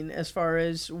Dean as far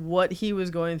as what he was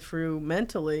going through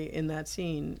mentally in that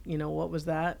scene. You know, what was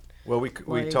that? Well, we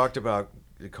Like- talked about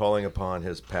calling upon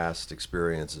his past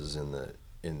experiences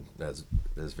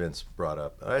as Vince brought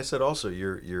up. I said also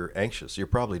you're anxious. You're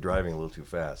probably driving a little too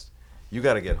fast. You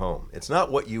got to get home. It's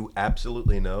not what you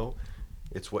absolutely know,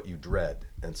 it's what you dread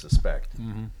and suspect.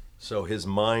 Mm-hmm. So his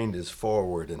mind is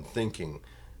forward and thinking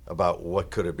about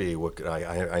what could it be. What could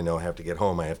I know I have to get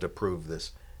home. I have to prove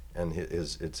this, and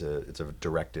it's a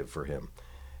directive for him,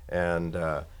 and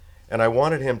I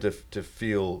wanted him to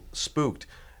feel spooked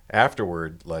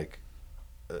afterward, like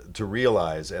to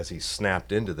realize as he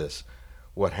snapped into this,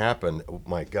 what happened. Oh,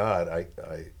 my God,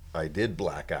 I did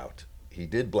black out. He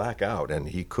did black out, and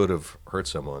he could have hurt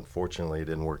someone. Fortunately, it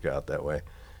didn't work out that way,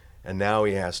 and now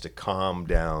he has to calm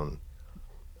down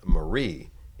Marie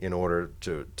in order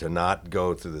to not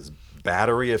go through this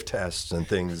battery of tests and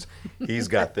things. He's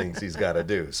got things he's got to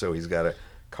do, so he's got to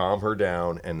calm her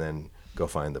down and then go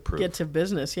find the proof. Get to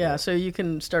business, yeah. So you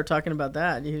can start talking about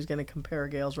that. He was going to compare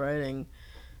Gail's writing.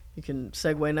 You can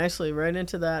segue nicely right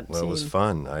into that Well, scene. it was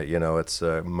fun. It's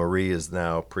Marie is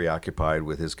now preoccupied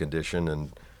with his condition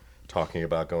and talking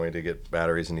about going to get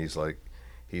batteries, and he's like,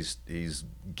 he's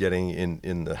getting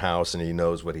in the house, and he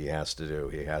knows what he has to do.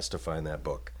 He has to find that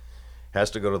book. Has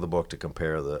to go to the book to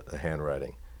compare the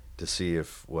handwriting to see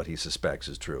if what he suspects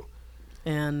is true.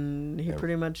 And he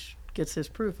pretty much gets his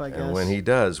proof, I guess. And when he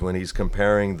does, when he's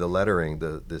comparing the lettering,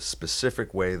 the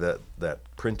specific way that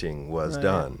printing was Right.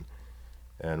 done,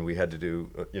 and we had to do,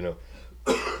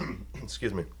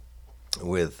 excuse me,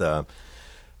 with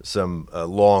some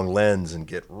long lens and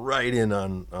get right in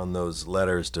on those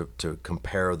letters to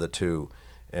compare the two,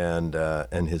 and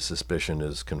his suspicion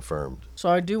is confirmed. So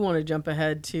I do want to jump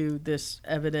ahead to this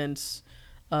evidence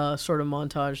sort of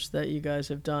montage that you guys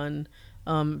have done.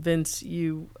 Vince,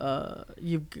 you've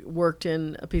worked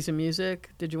in A Piece of Music.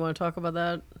 Did you want to talk about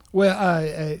that?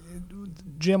 Well,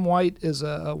 Jim White is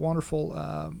a wonderful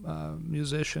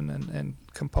musician and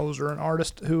composer and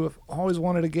artist who have always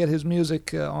wanted to get his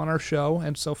music on our show,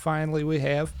 and so finally we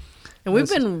have. And we've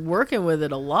This- been working with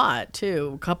it a lot,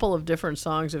 too. A couple of different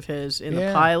songs of his. In the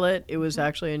Yeah. pilot, it was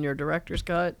actually in your director's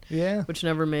cut, Yeah. which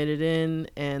never made it in.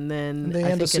 And then The I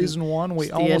end think of season one, we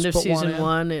the almost end of put season one in.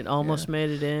 one, it almost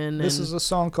made it in. This and is a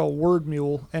song called Word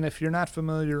Mule, and if you're not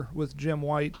familiar with Jim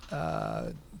White,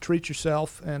 treat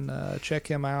yourself and check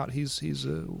him out. He's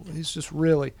just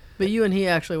really. But you and he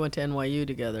actually went to NYU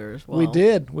together as well. We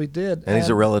did. And he's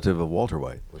a relative of Walter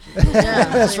White. Yeah,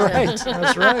 That's yeah. right.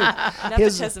 That's right.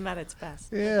 Nepotism at its best.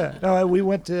 Yeah. No, we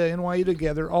went to NYU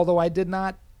together, although I did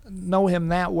not know him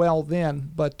that well then,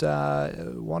 but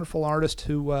a wonderful artist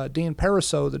who, Dean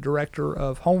Pariseau, the director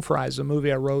of Home Fries, a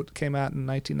movie I wrote, came out in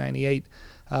 1998,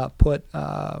 put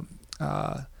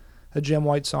a Jim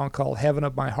White song called Heaven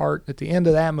of My Heart at the end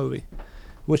of that movie,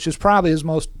 which is probably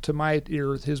to my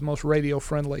ear, his most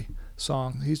radio-friendly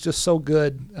song. He's just so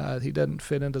good. He doesn't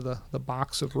fit into the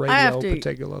box of radio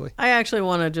particularly. I actually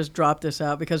want to just drop this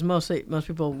out because most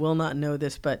people will not know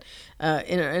this, but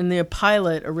in the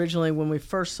pilot originally, when we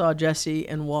first saw Jesse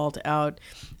and Walt out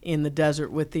in the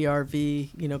desert with the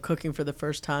RV, cooking for the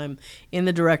first time, in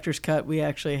the director's cut, we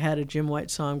actually had a Jim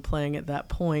White song playing at that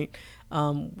point.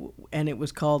 And it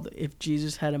was called "If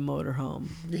Jesus Had a Motorhome."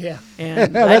 Yeah,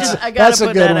 and That's- I got that's to a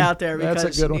put good that one. out there That's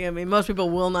because a good one. I mean most people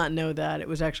will not know that. It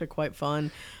was actually quite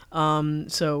fun.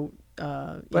 there's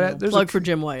plug a- for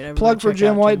Jim White. Everybody Plug for check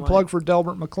Jim out White, plug for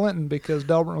Delbert McClinton, because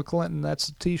Delbert McClinton, that's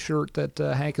a T-shirt that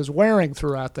Hank is wearing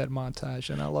throughout that montage,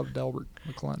 and I love Delbert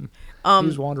McClinton.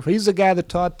 He's wonderful. He's the guy that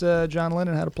taught John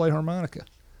Lennon how to play harmonica.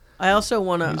 I also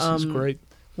want He's to great.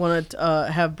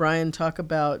 have Brian talk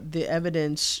about the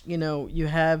evidence. You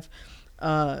have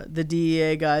the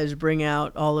DEA guys bring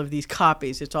out all of these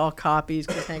copies. It's all copies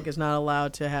because Hank is not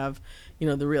allowed to have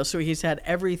the real. So he's had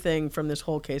everything from this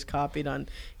whole case copied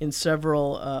in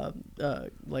several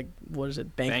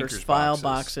banker's file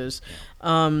boxes.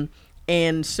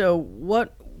 And so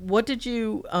what did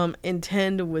you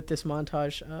intend with this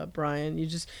montage, Brian?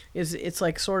 It's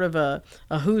like sort of a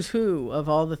who's who of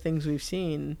all the things we've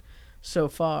seen so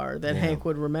far that Hank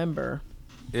would remember.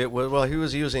 He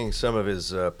was using some of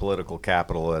his political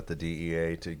capital at the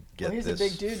DEA to get he's a this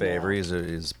big dude favor. now. He's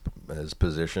his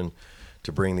position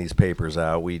to bring these papers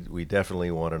out. We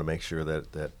definitely wanted to make sure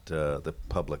that the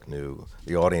public knew,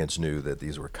 the audience knew that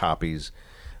these were copies.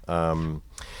 And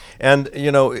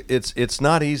it's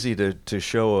not easy to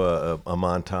show a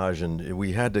montage, and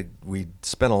we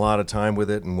spent a lot of time with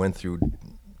it and went through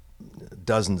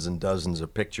dozens and dozens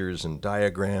of pictures and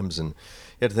diagrams, and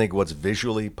you had to think what's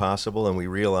visually possible. And we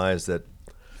realized that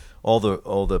all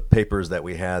the papers that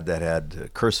we had that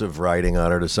had cursive writing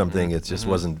on it or something, it just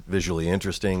wasn't visually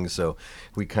interesting. So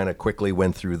we kind of quickly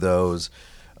went through those.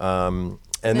 The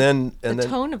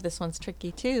tone of this one's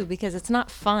tricky too, because it's not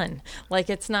fun. Like,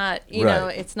 it's not, you know,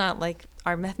 it's not like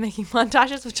our meth making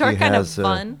montages, which are kind of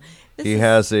fun. He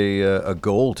has a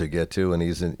goal to get to, and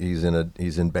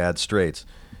he's in bad straits.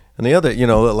 And the other,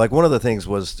 like one of the things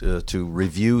was to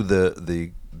review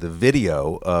the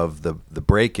video of the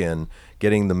break-in,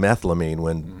 getting the methylamine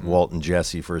when Walt and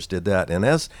Jesse first did that. And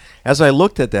as I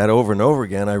looked at that over and over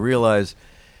again, I realized,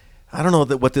 I don't know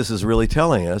what this is really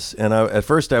telling us. And at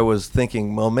first I was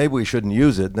thinking, well, maybe we shouldn't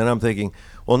use it. And then I'm thinking,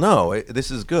 well, no,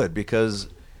 this is good, because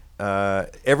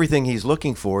everything he's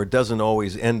looking for doesn't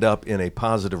always end up in a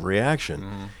positive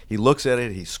reaction. He looks at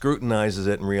it, he scrutinizes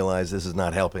it, and realizes this is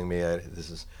not helping me.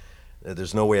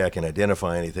 There's no way I can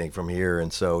identify anything from here.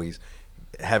 And so he's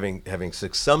having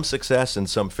some success and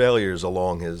some failures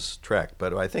along his trek.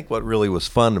 But I think what really was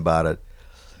fun about it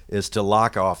is to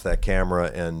lock off that camera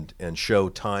and show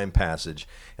time passage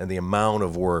and the amount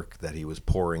of work that he was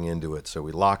pouring into it. So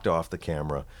we locked off the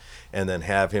camera and then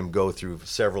have him go through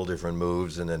several different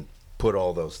moves and then put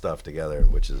all those stuff together,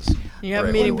 which is you have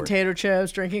him eating potato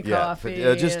chips, drinking coffee.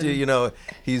 But,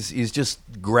 he's just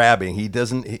grabbing. He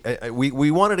doesn't.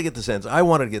 We wanted to get the sense. I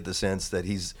wanted to get the sense that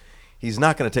he's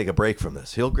not going to take a break from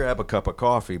this. He'll grab a cup of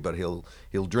coffee, but he'll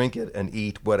drink it and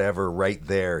eat whatever right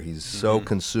there. He's so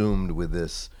consumed with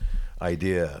this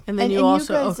idea. And then you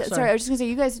also, guys, sorry, I was just going to say,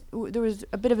 you guys, there was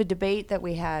a bit of a debate that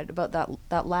we had about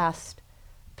that last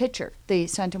picture, the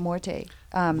Santa Morte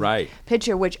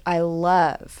picture, which I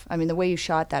love. I mean, the way you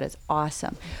shot that is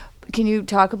awesome. Can you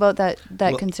talk about that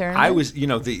concern? I was,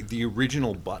 the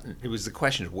original button. It was the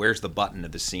question of where's the button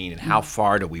of the scene and how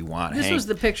far do we want This Hank? was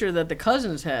the picture that the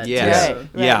cousins had. Yes. Too.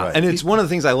 Right. Yeah, and it's one of the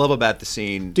things I love about the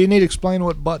scene. Do you need to explain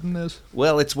what button is?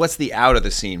 Well, it's what's the out of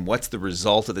the scene, what's the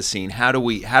result of the scene, how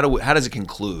does it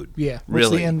conclude? Yeah, what's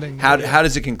really. the ending? How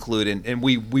does it conclude? And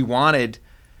we wanted.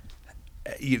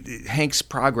 Hank's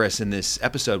progress in this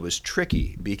episode was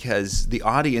tricky because the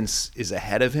audience is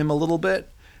ahead of him a little bit,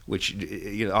 which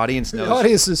the audience knows. The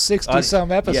audience is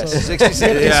 60-some episodes. Yes,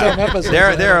 60-some episodes.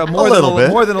 They're more than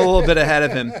a little bit ahead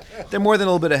of him. They're more than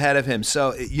a little bit ahead of him.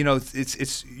 So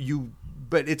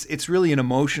but it's really an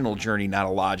emotional journey, not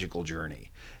a logical journey.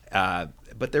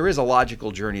 But there is a logical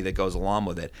journey that goes along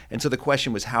with it. And so the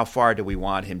question was, how far do we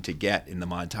want him to get in the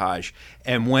montage?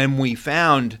 And when we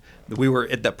were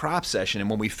at the prop session, and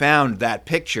when we found that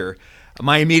picture,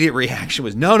 my immediate reaction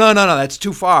was, no, that's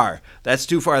too far. That's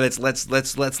too far. Let's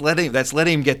let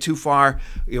him get too far.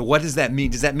 What does that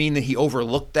mean? Does that mean that he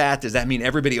overlooked that? Does that mean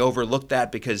everybody overlooked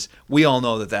that? Because we all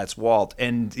know that that's Walt.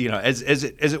 And as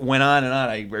it went on and on,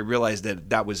 I realized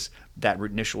that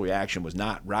initial reaction was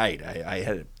not right. I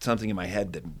had something in my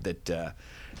head that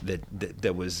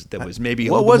was maybe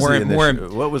a little more.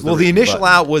 What was the initial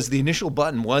button? Out was the initial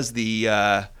button was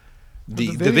the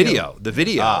video.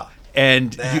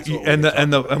 And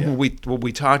what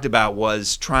we talked about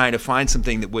was trying to find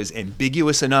something that was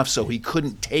ambiguous enough so he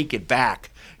couldn't take it back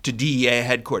to DEA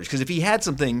headquarters. Because if he had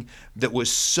something that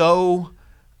was so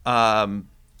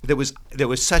there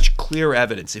was such clear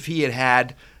evidence, if he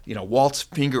had Walt's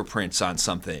fingerprints on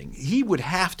something, he would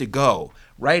have to go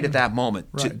right at that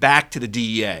moment back to the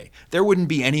DEA. There wouldn't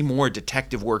be any more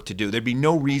detective work to do. There'd be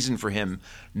no reason for him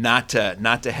not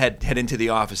to head into the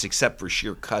office except for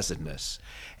sheer cussedness.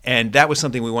 And that was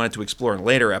something we wanted to explore in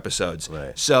later episodes.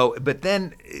 Right. So, but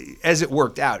then as it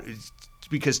worked out,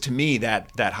 because to me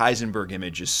that Heisenberg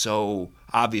image is so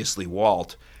obviously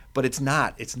Walt, but it's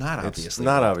not obviously. It's not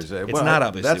obviously. It's not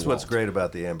obviously. That's Walt. What's great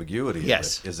about the ambiguity.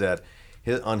 Yes. Of it, is that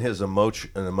on his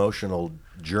emotional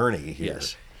journey here,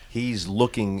 he's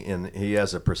looking and he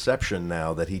has a perception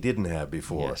now that he didn't have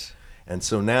before. Yes. And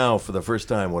so now, for the first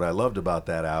time, what I loved about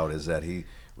that out is that he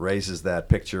raises that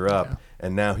picture up,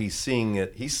 and now he's seeing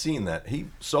it. He's seen that. He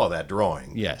saw that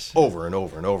drawing over and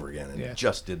over and over again, and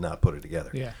just did not put it together.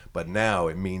 Yeah. But now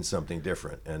it means something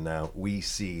different, and now we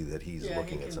see that he's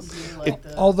looking at something.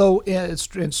 Although it's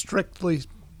strictly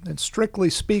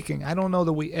speaking, I don't know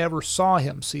that we ever saw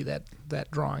him see that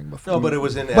drawing before. No, but it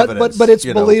was in evidence. But it's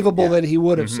believable that he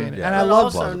would have seen it. Yeah. And I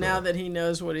love love also now that he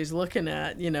knows what he's looking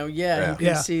at, you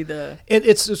can see the.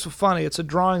 It's just funny. It's a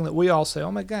drawing that we all say,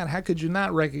 "Oh my God, how could you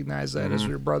not recognize that as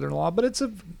your brother-in-law?" But it's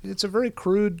a very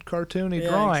crude, cartoony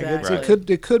drawing.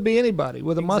 Exactly. It could be anybody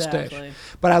with a mustache.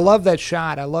 But I love that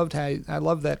shot. I love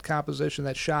that composition,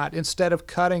 that shot. Instead of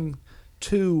cutting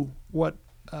to what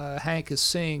Hank is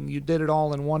seeing, you did it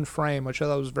all in one frame, which I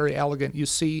thought was very elegant. You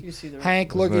see the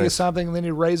Hank looking at nice. something, and then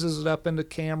he raises it up into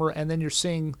camera, and then you're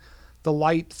seeing the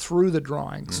light through the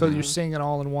drawing, so you're seeing it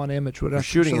all in one image. We're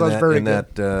shooting so in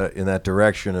that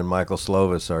direction, and Michael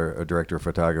Slovis, our director of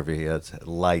photography, he has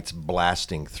lights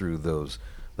blasting through those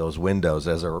windows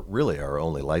as our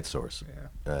only light source.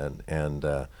 Yeah.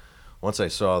 And once I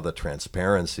saw the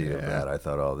transparency of that, I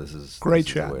thought, oh, this is Great this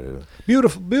is the shot. way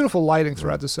to- Beautiful lighting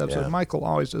throughout this episode. Yeah. Michael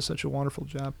always does such a wonderful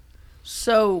job.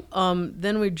 So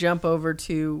then we jump over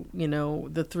to,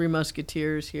 the Three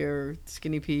Musketeers here,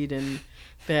 Skinny Pete and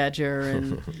Badger.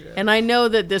 And I know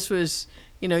that this was,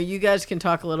 you guys can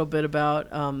talk a little bit about,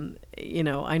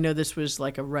 I know this was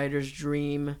like a writer's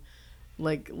dream,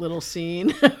 like little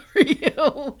scene for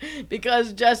you,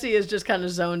 because Jesse is just kind of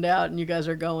zoned out and you guys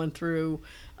are going through,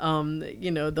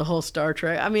 the whole Star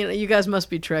Trek. I mean, you guys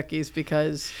must be Trekkies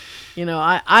because,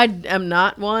 I am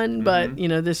not one, but,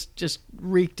 this just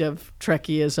reeked of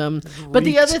Trekkieism. But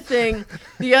the other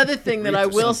thing that I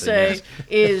will say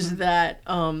is that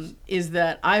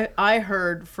I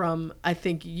heard from, I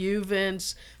think you,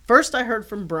 Vince. First, I heard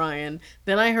from Brian,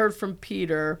 then I heard from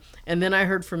Peter, and then I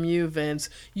heard from you, Vince.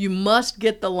 You must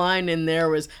get the line in there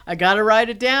was, I got to write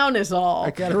it down is all.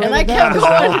 I gotta and write I it kept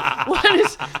down going,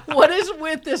 what is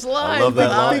with this line? love that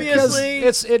But line. obviously,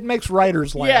 It makes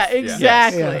writers laugh. yeah,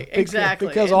 exactly, Yeah, exactly.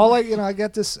 Because all I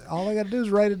got to do is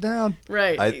write it down.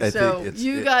 Right. I so think it's-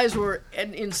 you guys were,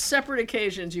 in separate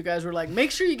occasions, you guys were like,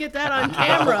 make sure you get that on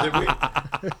camera.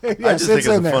 I just think it's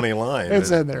a funny line.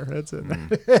 It's in there. It's in there.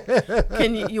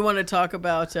 Can you want to talk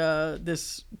about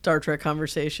this Star Trek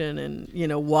conversation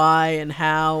and why and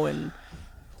how and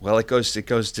Well, it goes to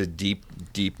deep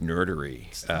Trekkieism. nerdery.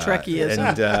 Trekkie-ism.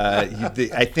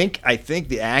 I think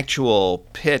the actual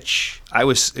pitch,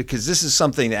 because this is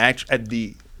something that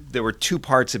there were two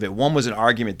parts of it. One was an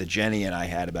argument that Jenny and I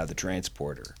had about the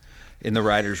transporter in the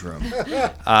writers' room.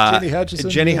 Jenny Hutchison.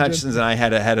 Jenny Hutchison and I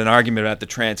had an argument about the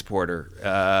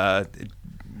transporter.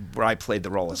 Where I played the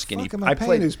role of Skinny. fuck am I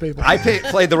paying these people? I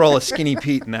played the role of Skinny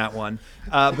Pete in that one.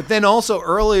 But then also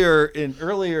earlier,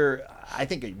 I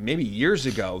think maybe years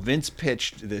ago, Vince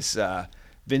pitched his Star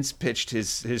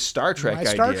Trek My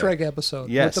idea. Star Trek episode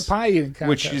Yes. with the pie eating contest.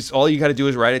 Which is all you got to do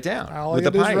is write it down. All with you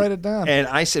the gotta do is pie. write it down. And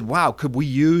I said, "Wow, could we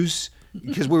use?"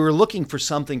 Because we were looking for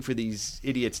something for these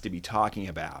idiots to be talking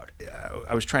about.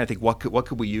 I was trying to think what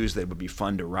could we use that would be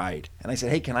fun to write. And I said,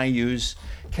 "Hey, can I use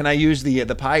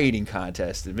the pie eating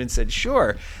contest?" And Vince said,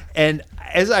 "Sure." And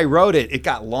as I wrote it, it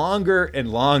got longer and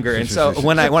longer. And so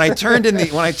when I turned in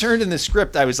the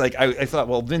script, I was like, I thought,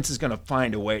 well, Vince is going to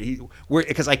find a way.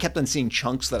 Because I kept on seeing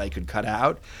chunks that I could cut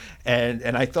out, and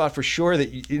I thought for sure that.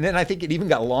 And then I think it even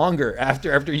got longer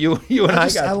after you and I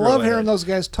got. I through love it. hearing those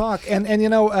guys talk, and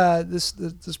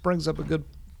this brings up a good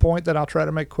point that I'll try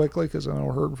to make quickly because I know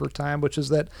we're hurting for time, which is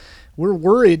that we were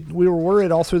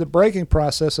worried all through the breaking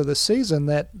process of this season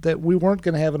that we weren't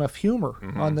going to have enough humor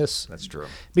on this. That's true.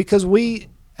 Because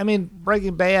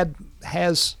Breaking Bad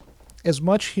has as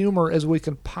much humor as we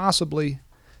can possibly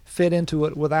fit into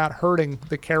it without hurting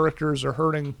the characters or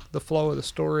hurting the flow of the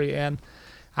story. And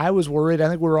I was worried, I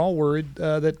think we were all worried,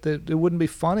 that it wouldn't be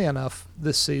funny enough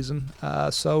this season.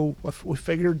 So we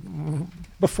figured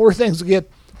before things get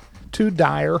too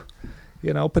dire,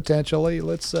 potentially,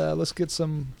 let's get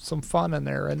some fun in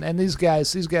there. And these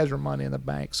guys are money in the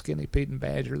bank. Skinny Pete and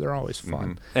Badger, they're always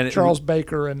fun. And Charles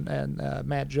Baker and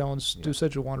Matt Jones do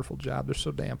such a wonderful job. They're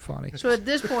so damn funny. So at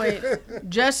this point,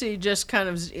 Jesse just kind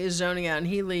of is zoning out, and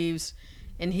he leaves,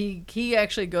 and he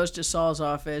actually goes to Saul's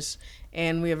office,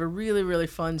 and we have a really, really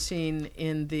fun scene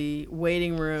in the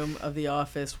waiting room of the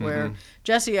office where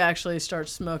Jesse actually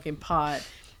starts smoking pot,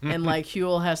 and like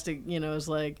Huell has to, is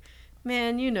like,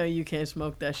 man, you can't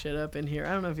smoke that shit up in here.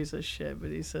 I don't know if he says shit, but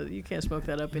he says you can't smoke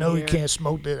that up in here. No, you can't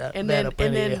smoke that. And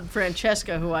then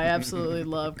Francesca, who I absolutely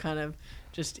love, kind of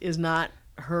just is not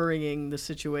hurrying the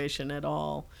situation at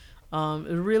all. A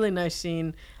really nice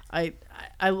scene. I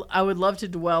would love to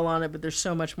dwell on it, but there's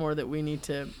so much more that we need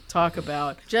to talk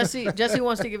about. Jesse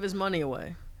wants to give his money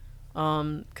away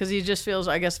because he just feels,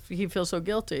 I guess he feels so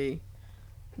guilty,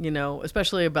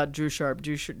 especially about Drew Sharp.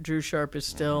 Drew Sharp is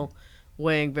still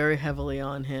weighing very heavily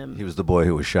on him. He was the boy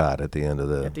who was shot at the end of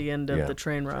the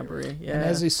train robbery. Yeah. And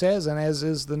as he says, and as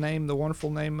is the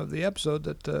wonderful name of the episode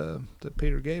that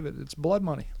Peter gave it, it's Blood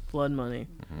Money. Blood Money,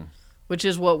 which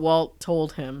is what Walt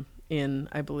told him in,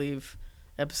 I believe,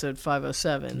 episode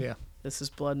 507. Yeah. This is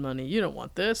blood money. You don't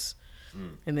want this.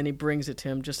 And then he brings it to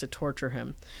him just to torture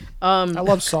him. I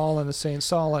love Saul in the scene.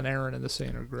 Saul and Aaron in the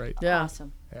scene are great. Yeah.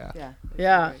 Awesome. Yeah. Yeah.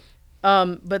 Yeah.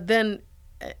 But then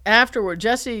afterward,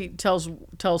 Jesse tells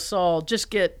Saul, just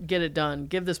get it done.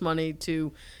 Give this money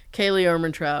to Kaylee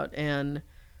Ehrmantraut and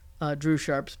Drew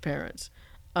Sharp's parents.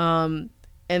 And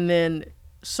then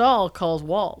Saul calls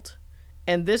Walt.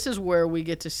 And this is where we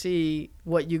get to see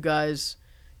what you guys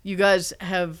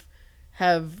have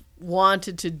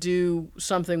wanted to do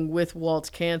something with Walt's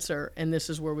cancer, and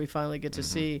this is where we finally get to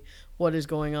see what is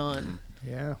going on.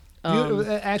 Yeah.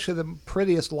 Actually, the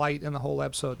prettiest light in the whole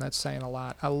episode, and that's saying a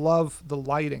lot. I love the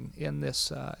lighting in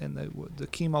this, in the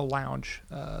chemo lounge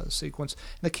sequence.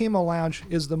 And the chemo lounge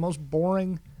is the most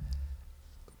boring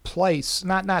place,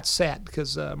 not set,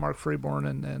 because Mark Freeborn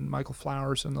and Michael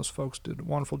Flowers and those folks did a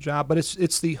wonderful job. But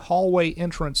it's the hallway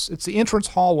entrance. It's the entrance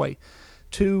hallway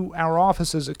to our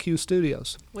offices at Q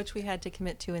Studios, which we had to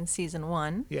commit to in season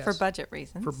 1 Yes. for budget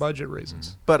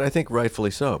reasons. But I think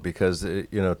rightfully so, because to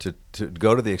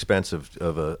go to the expense of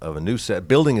a new set,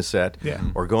 building a set, Yeah.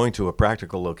 or going to a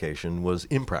practical location was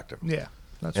impractical. Yeah,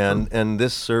 that's true. And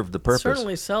this served the purpose.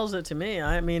 Certainly sells it to me.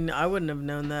 I mean, I wouldn't have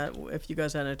known that if you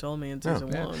guys hadn't told me in season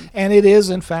Yeah. 1. And it is,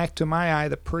 in fact, to my eye,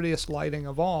 the prettiest lighting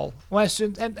of all. Well, I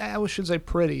should say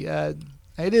pretty.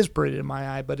 It is pretty in my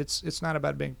eye, but it's not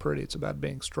about being pretty. It's about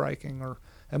being striking or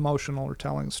emotional or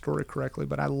telling the story correctly.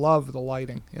 But I love the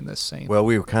lighting in this scene. Well,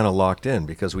 we were kind of locked in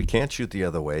because we can't shoot the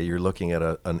other way. You're looking at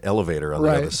an elevator on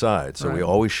Right. the other side, so we Right.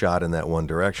 always shot in that one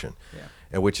direction. Yeah.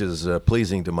 And which is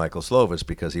pleasing to Michael Slovis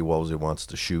because he always wants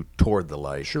to shoot toward the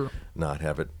light, Sure. not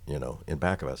have it, in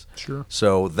back of us. Sure.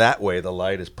 So that way the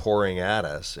light is pouring at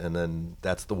us, and then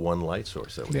that's the one light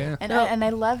source that we Yeah. have. And I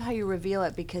love how you reveal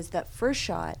it, because that first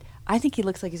shot, I think he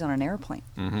looks like he's on an airplane,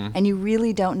 and you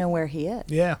really don't know where he is.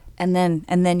 Yeah. And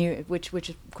then you, which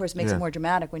of course makes Yeah. it more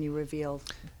dramatic when you reveal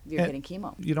you're getting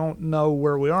chemo. You don't know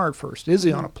where we are at first. Is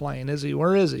he on a plane?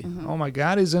 Where is he? Oh my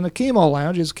God, he's in a chemo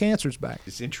lounge. His cancer's back.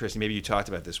 It's interesting. Maybe you talked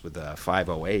about this with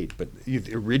 508, but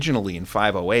originally in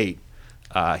 508,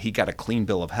 he got a clean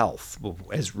bill of health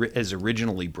as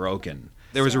originally broken.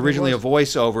 There was originally a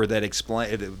voiceover that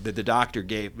explained that the doctor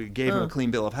gave him a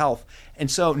clean bill of health, and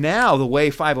so now the way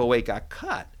 508 got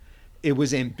cut, it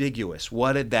was ambiguous.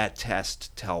 What did that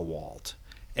test tell Walt?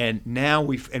 And now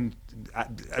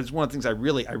that's one of the things I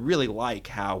really like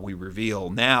how we reveal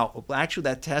now. Actually,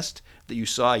 that test that you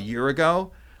saw a year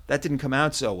ago, that didn't come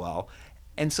out so well,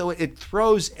 and so it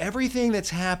throws everything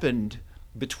that's happened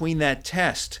between that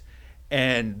test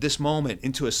and this moment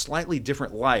into a slightly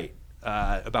different light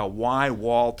about why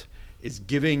Walt is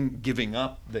giving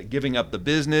up the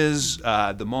business,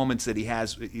 the moments that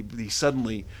he's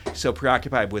suddenly so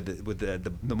preoccupied with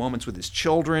the moments with his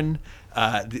children,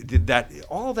 that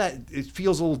all that, it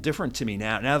feels a little different to me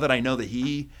now that I know that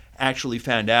he actually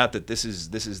found out that this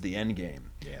is the end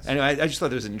game. Yes. And I just thought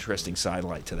there was an interesting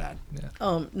sidelight to that.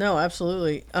 No,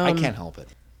 absolutely. I can't help it.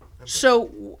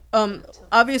 So,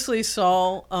 obviously,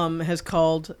 Saul has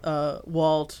called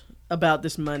Walt about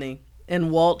this money, and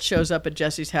Walt shows up at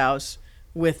Jesse's house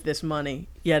with this money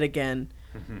yet again.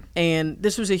 Mm-hmm. And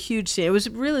this was a huge scene. It was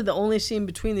really the only scene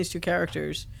between these two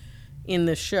characters in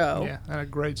the show. Yeah, and a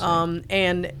great scene.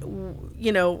 And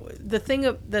the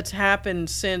thing that's happened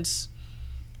since,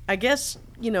 I guess,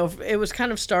 it was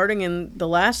kind of starting in the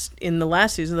last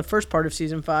season, the first part of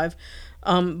season 5.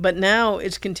 But now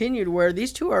it's continued where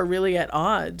these two are really at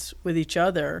odds with each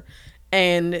other.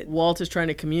 And Walt is trying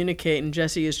to communicate, and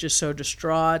Jesse is just so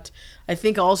distraught. I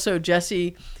think also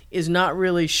Jesse is not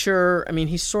really sure. I mean,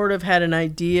 he sort of had an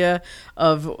idea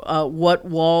of what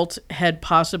Walt had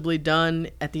possibly done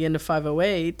at the end of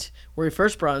 508, where he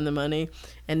first brought in the money.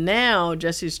 And now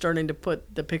Jesse's starting to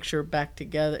put the picture back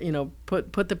together,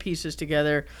 put the pieces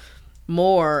together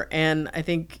more. And I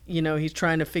think, he's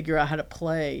trying to figure out how to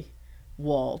play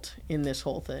Walt in this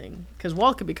whole thing. Because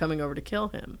Walt could be coming over to kill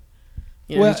him.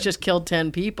 He's just killed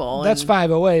 10 people. That's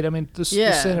 508. I mean, this scene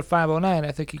Yeah. at 509,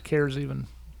 I think he cares even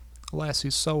less.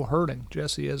 He's so hurting,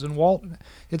 Jesse is. And Walt,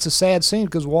 it's a sad scene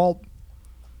because Walt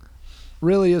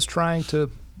really is trying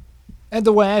to, and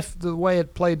the way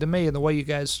it played to me, and the way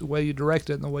you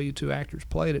directed it, and the way you two actors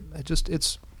played it,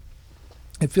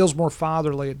 it feels more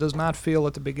fatherly. It does not feel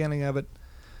at the beginning of it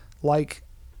like,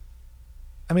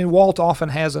 I mean, Walt often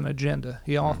has an agenda.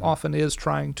 He often is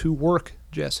trying to work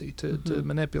Jesse to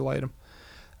manipulate him.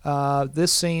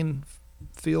 This scene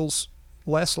feels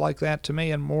less like that to me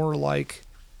and more like,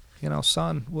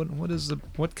 son,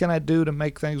 what can I do to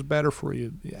make things better for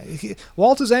you?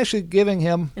 Walt is actually giving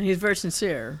him, and he's very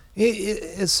sincere.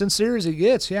 As sincere as he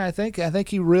gets. Yeah, I think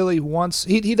he really wants.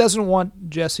 He doesn't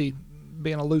want Jesse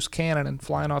being a loose cannon and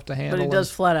flying off the handle. But he does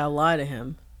flat out lie to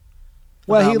him.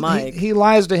 Well, Mike. he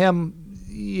lies to him.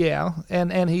 Yeah,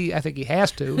 and I think he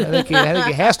has to. I think he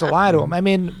has to lie to him. I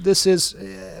mean, this is,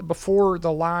 before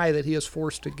the lie that he is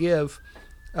forced to give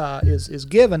is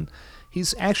given,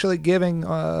 he's actually giving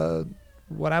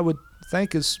what I would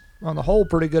think is, on the whole,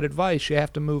 pretty good advice. You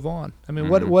have to move on. I mean,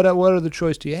 what other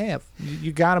choice do you have?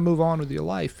 You got to move on with your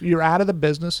life. You're out of the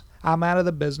business. I'm out of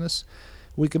the business.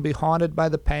 We can be haunted by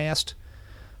the past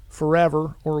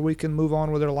forever, or we can move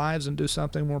on with our lives and do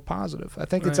something more positive. I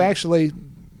think it's actually,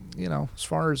 as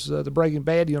far as the Breaking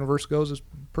Bad universe goes, is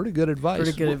pretty good advice.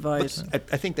 Pretty good advice.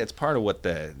 I think that's part of what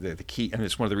the key, and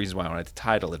it's one of the reasons why I wanted to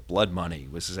title it Blood Money,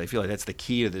 was I feel like that's the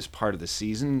key to this part of the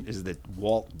season, is that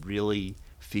Walt really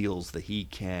feels that he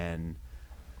can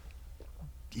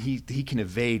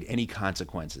evade any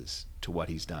consequences to what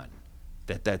he's done.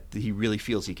 That he really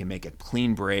feels he can make a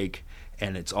clean break,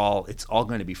 and it's all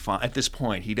going to be fine. At this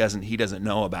point, he doesn't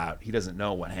know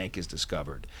what Hank has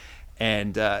discovered.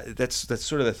 And that's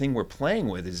sort of the thing we're playing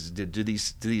with, is do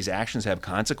these actions have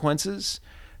consequences?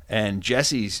 And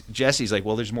Jesse's like,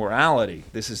 well, there's morality.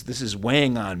 This is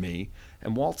weighing on me.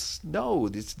 And Walt's,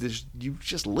 no, you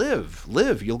just live.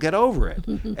 You'll get over it.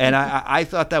 And I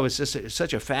thought that was just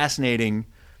such a fascinating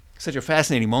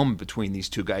moment between these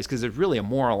two guys, because it's really a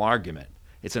moral argument.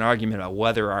 It's an argument about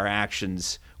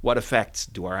what effects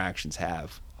do our actions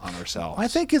have on ourselves. I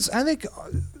think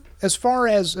as far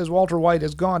as Walter White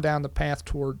has gone down the path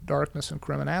toward darkness and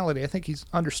criminality, I think he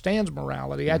understands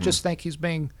morality. I just think he's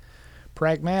being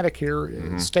pragmatic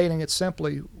here, stating it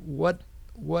simply. What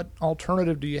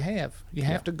alternative do you have? You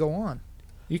have to go on.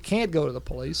 You can't go to the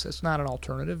police. That's not an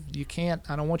alternative. You can't.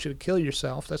 I don't want you to kill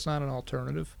yourself. That's not an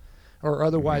alternative, or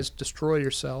otherwise destroy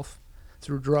yourself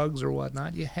through drugs or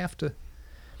whatnot. You have to.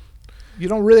 You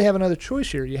don't really have another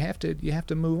choice here. You have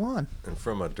to move on. And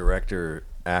from a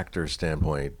director-actor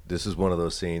standpoint, this is one of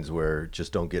those scenes where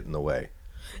just don't get in the way.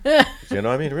 You know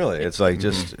what I mean? Really. It's like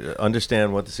just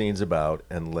understand what the scene's about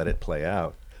and let it play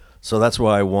out. So that's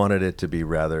why I wanted it to be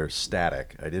rather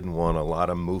static. I didn't want a lot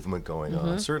of movement going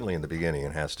on. Certainly in the beginning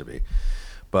it has to be.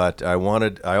 But I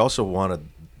also wanted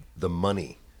the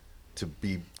money to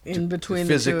be in between,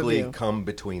 physically the two of you. Come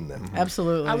between them.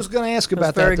 Absolutely. I was going to ask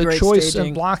about very that. The great choice staging.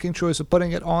 and blocking choice of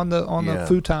putting it on the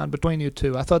futon between you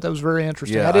two. I thought that was very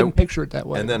interesting. I didn't picture it that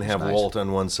way. And then It was have nice. Walt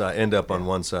on one side, end up on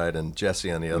one side, and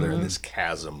Jesse on the other, and this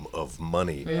chasm of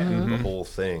money. The whole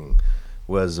thing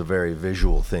was a very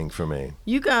visual thing for me.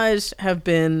 You guys have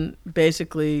been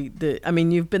basically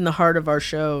you've been the heart of our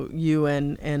show. You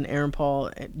and Aaron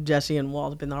Paul, Jesse and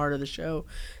Walt have been the heart of the show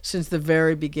since the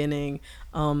very beginning.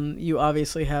 You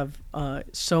obviously have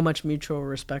so much mutual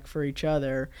respect for each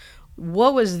other.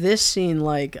 What was this scene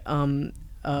like from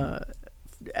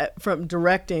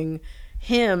directing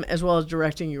him as well as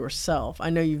directing yourself? I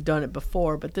know you've done it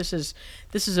before, but this is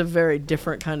a very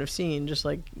different kind of scene, just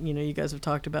like you guys have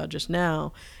talked about just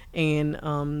now, and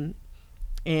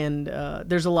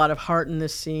there's a lot of heart in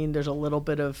this scene. There's a little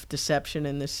bit of deception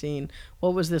in this scene.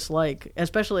 What was this like?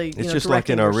 Especially it's just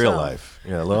like in our real life.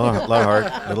 Yeah, a lot of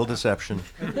heart, little deception.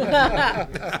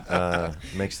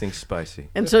 Makes things spicy.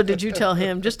 And so, did you tell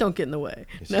him just don't get in the way?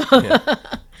 No. Yeah.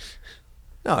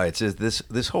 No, it's just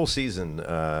this whole season.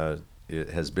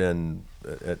 It has been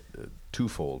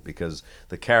twofold, because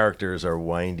the characters are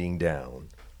winding down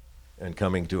and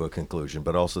coming to a conclusion,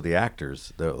 but also the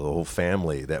actors, the whole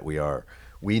family that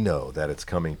we know that it's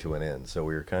coming to an end. So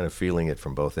we're kind of feeling it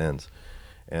from both ends.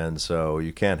 And so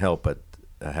you can't help but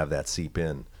have that seep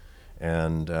in.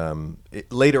 And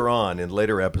later on, in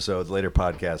later episodes, later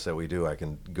podcasts that we do, I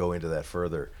can go into that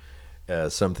further.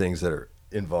 Some things that are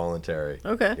involuntary,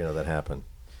 Okay. that happen.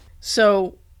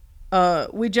 So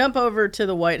we jump over to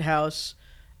the White House.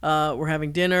 We're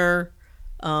having dinner.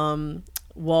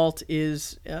 Walt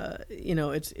is,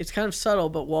 it's kind of subtle,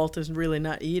 but Walt is really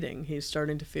not eating. He's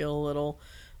starting to feel a little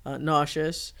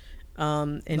nauseous.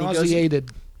 And Nauseated.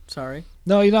 He goes, sorry.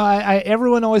 No,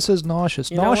 everyone always says nauseous.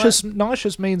 You know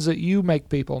Nauseous means that you make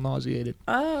people nauseated.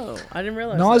 Oh, I didn't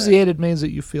realize Nauseated means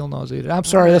that you feel nauseated. I'm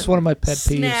sorry, that's one of my pet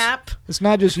peeves. Snap. It's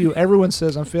not just you. Everyone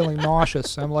says I'm feeling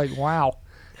nauseous. I'm like, wow.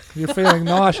 You're feeling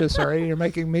nauseous, are you? You're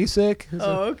making me sick?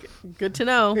 Oh, okay. Good to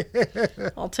know.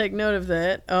 I'll take note of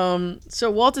that. So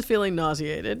Walt is feeling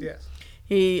nauseated. Yes.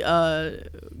 He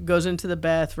goes into the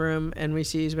bathroom, and we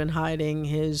see he's been hiding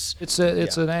his... It's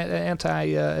an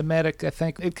anti-emetic. I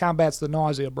think it combats the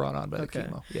nausea brought on by the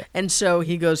chemo. Yeah. And so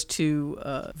he goes to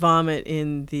vomit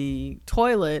in the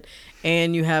toilet,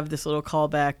 and you have this little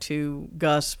callback to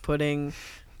Gus putting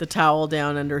the towel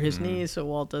down under his knees, so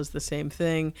Walt does the same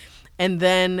thing. And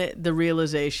then the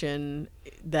realization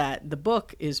that the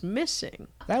book is missing.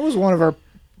 That was one of our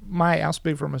I'll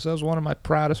speak for myself. One of my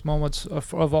proudest moments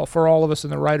for all of us in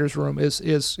the writers' room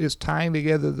is tying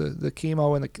together the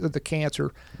chemo and the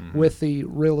cancer with the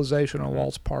realization on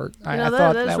Walt's part. I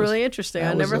thought that's that really was interesting.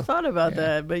 I never thought about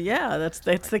that, but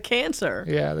that's the cancer.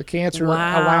 Yeah, the cancer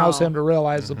Wow. allows him to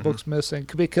realize the book's missing,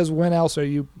 because when else are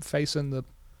you facing the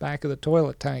back of the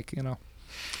toilet tank?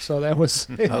 So that was.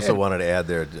 I also wanted to add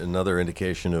there another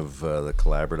indication of the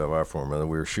collaborative art form. We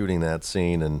were shooting that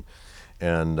scene,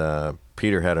 and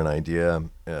Peter had an idea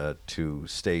to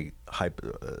stay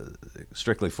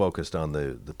strictly focused on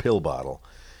the pill bottle,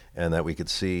 and that we could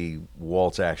see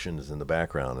Walt's actions in the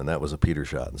background, and that was a Peter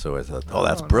shot. And so I thought,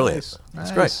 that's brilliant.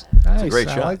 Nice. That's great. Nice. It's a great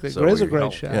I shot. like that. So It is a we-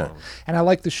 great shot. Yeah. And I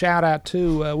like the shout out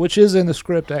too, which is in the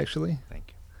script actually, Thank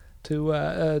you.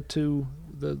 to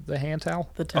the hand towel.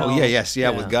 The towel. Oh yeah,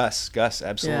 with Gus,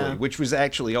 absolutely, Yeah. which was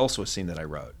actually also a scene that I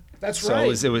wrote. That's so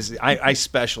right. It was. I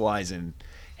specialize in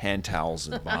hand towels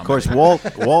and vomiting. Of course,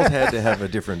 Walt had to have a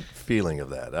different feeling of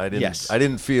that. I didn't. Yes. I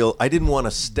didn't want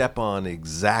to step on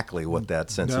exactly what that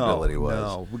sensibility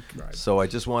was. No. So I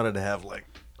just wanted to have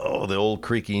the old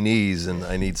creaky knees, and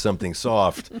I need something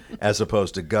soft, as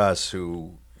opposed to Gus,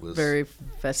 who was Very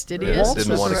fastidious. Walt's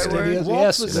didn't is want the to right get word? in. Yes,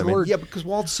 Walt is was the word. Yeah, because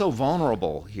Walt's so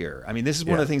vulnerable here. I mean, this is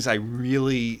one of the things I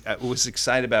really was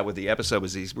excited about with the episode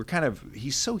was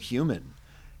he's so human.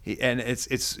 And it's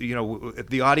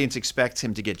the audience expects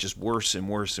him to get just worse and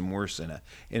worse and worse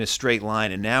in a straight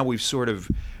line, and now we've sort of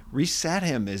reset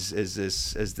him as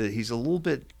he's a little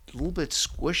bit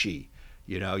squishy.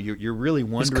 You're really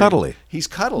wondering. cuddly. He's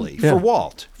cuddly Yeah. for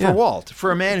Walt. Yeah.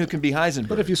 For a man who can be Heisenberg.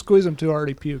 But if you squeeze him too hard,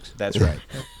 he pukes. That's right.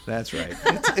 That's right.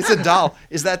 It's a doll.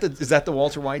 Is that the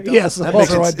Walter White doll? Yes, the That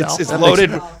Walter makes- White doll. It's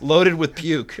That loaded with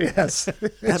puke. Yes.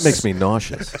 That makes me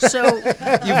nauseous. So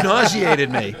You've nauseated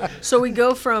me. So we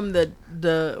go from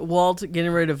the Walt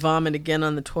getting ready to vomit again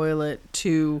on the toilet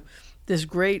to this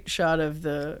great shot of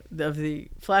the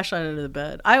flashlight under the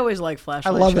bed. I always like I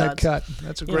flashlight love shots. that cut.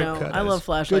 That's a great cut. I love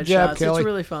flashlight Good job, shots. Kelly. It's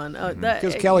really fun.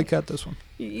 Because Kelly cut this one.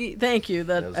 Thank you.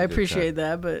 That was a I good appreciate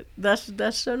cut. that, but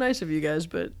that's so nice of you guys.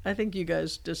 But I think you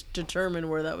guys just determined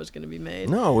where that was going to be made.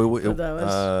 No,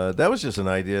 So that was just an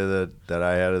idea that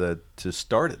I had to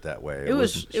start it that way. It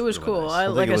was wasn't cool. nice. I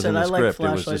think like it I was said, in the I like script. It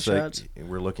was flashlight just shots.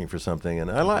 we're looking for something,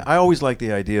 and I always like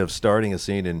the idea of starting a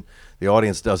scene and the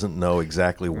audience doesn't know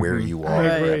exactly where you are. I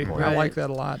at agree. that point. I like that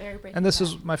a lot. Very breaking And this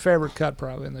is down. my favorite cut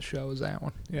probably in the show is that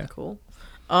one. Yeah. Cool.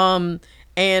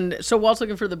 And so Walt's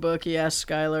looking for the book. He asks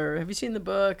Skylar, "Have you seen the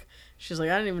book?" She's like,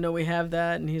 "I didn't even know we have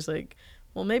that." And he's like,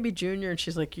 "Well, maybe Junior." And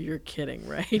she's like, "You're kidding,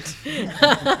 right?"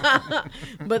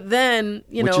 But then,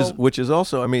 Which is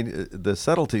also, I mean, the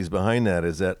subtleties behind that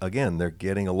is that again they're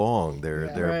getting along.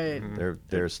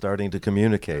 They're starting to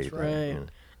communicate. right.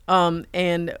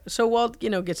 And so Walt,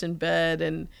 gets in bed,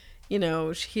 and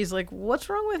he's like, "What's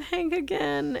wrong with Hank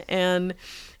again?"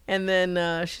 And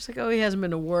then she's like, "Oh, he hasn't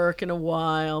been to work in a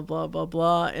while, blah blah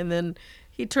blah." And then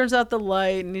he turns out the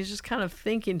light, and he's just kind of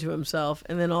thinking to himself.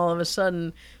 And then all of a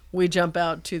sudden, we jump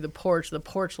out to the porch. The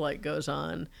porch light goes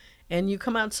on, and you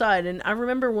come outside. And I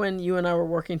remember when you and I were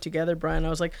working together, Brian. I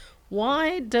was like,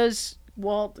 "Why does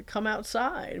Walt come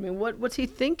outside? I mean, what's he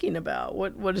thinking about?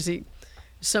 What is he?"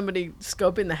 Somebody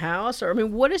scoping the house, or I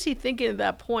mean, what is he thinking at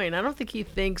that point? I don't think he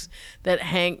thinks that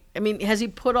Hank. I mean, has he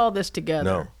put all this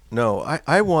together? No.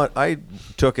 I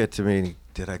took it to mean,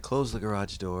 did I close the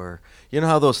garage door? You know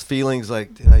how those feelings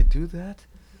like, did I do that?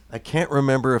 I can't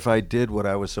remember if I did what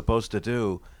I was supposed to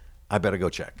do. I better go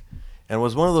check. And it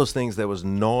was one of those things that was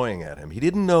gnawing at him. He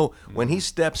didn't know when he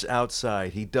steps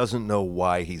outside. He doesn't know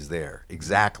why he's there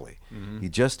exactly. He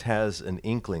just has an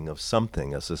inkling of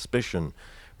something, a suspicion.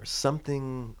 Or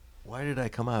something. Why did I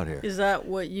come out here? Is that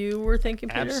what you were thinking,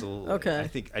 Peter? Absolutely. Okay.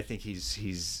 I think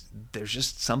he's there's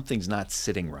just something's not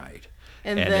sitting right.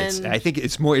 And it's, then- I think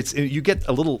it's more. You get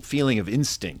a little feeling of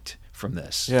instinct from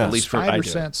this. Yeah. At least for Spider I do.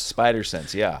 sense. Spider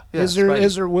sense. Yeah. Yeah, Is there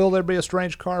Spidey. will there be a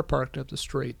strange car parked up the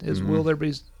street?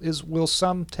 Will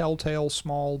some telltale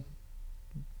small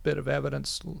bit of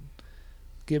evidence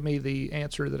give me the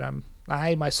answer that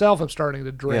I myself am starting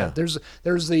to dread? Yeah.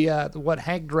 There's the what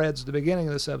Hank dreads at the beginning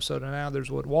of this episode, and now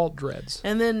there's what Walt dreads.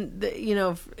 And then,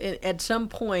 at some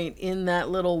point in that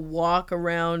little walk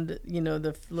around,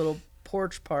 the little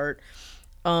porch part,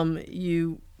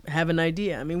 you have an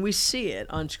idea. I mean, we see it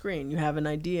on screen. You have an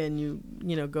idea, and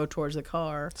you go towards the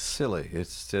car. Silly.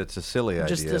 It's a silly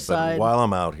Just idea. decide- But while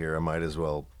I'm out here, I might as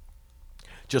well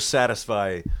just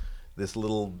satisfy this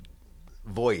little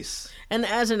voice. And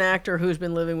as an actor who's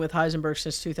been living with Heisenberg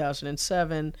since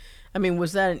 2007, I mean,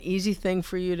 was that an easy thing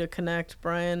for you to connect,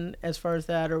 Brian, as far as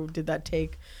that, or did that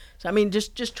take? So, I mean,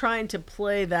 just trying to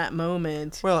play that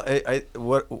moment. Well,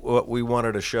 what we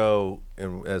wanted to show,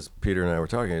 and as Peter and I were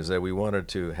talking, is that we wanted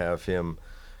to have him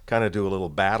kind of do a little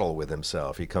battle with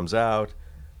himself. He comes out,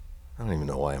 I don't even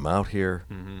know why I'm out here.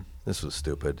 This was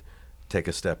stupid. Take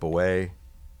a step away.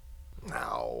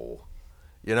 No.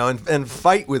 You know, and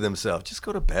fight with himself. Just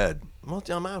go to bed. Well,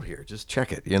 I'm out here. Just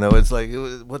check it. You know, it's like,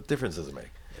 what difference does it make?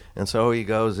 And so he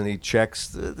goes and he checks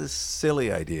this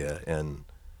silly idea, and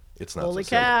it's not Holy so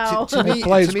silly. cow. To me,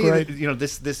 plays great. you know,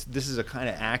 this is a kind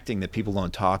of acting that people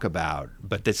don't talk about,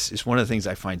 but this is one of the things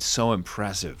I find so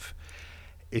impressive.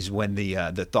 Is when the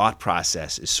thought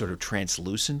process is sort of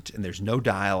translucent and there's no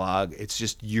dialogue. It's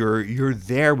just you're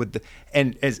there with the,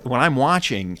 and as when I'm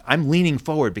watching, I'm leaning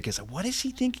forward because what is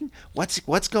he thinking?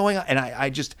 What's going on? And I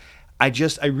just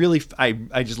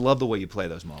love the way you play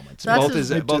those moments, both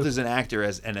as an actor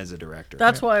and as a director.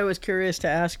 That's why I was curious to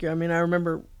ask you. I mean, I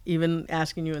remember even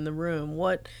asking you in the room,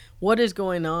 what is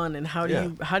going on, and how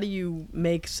do you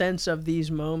make sense of these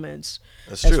moments?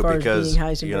 That's as true, far because as being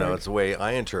Heisenberg? you know it's the way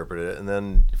I interpret it, and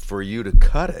then for you to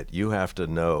cut it, you have to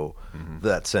know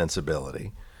that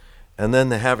sensibility, and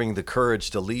then having the courage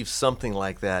to leave something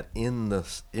like that in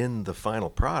the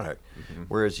final product,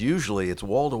 whereas usually it's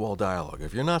wall-to-wall dialogue.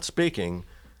 If you're not speaking,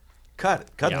 cut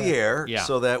the air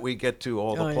so that we get to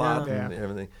all the plot and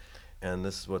everything. And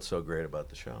this is what's so great about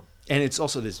the show. And it's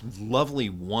also this lovely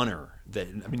oneer that,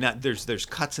 I mean, there's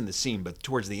cuts in the scene, but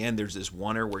towards the end there's this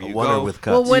oneer where you Oneer go with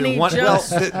cuts. Well, when he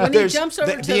jumps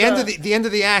over to the end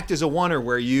of the act is a oneer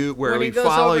where when we he goes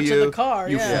follow over you. to the car,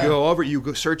 you go over, you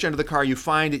go search under the car, you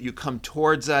find it, you come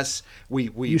towards us. We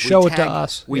show tag, it to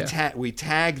us. We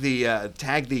tag the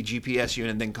GPS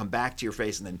unit, and then come back to your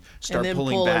face, and then start then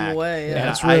pulling pull him back. away, yeah. And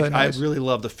That's really nice. I really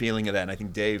love the feeling of that, and I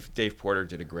think Dave Porter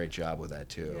did a great job with that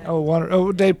too.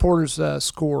 Dave Porter's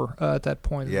score at that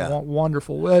point.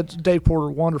 Wonderful. Dave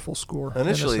Porter, wonderful score.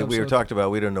 Initially, we were talked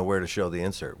about we didn't know where to show the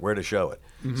insert, where to show it.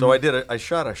 So I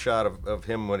shot a shot of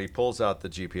him when he pulls out the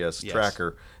GPS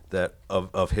tracker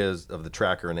of the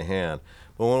tracker in the hand.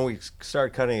 But when we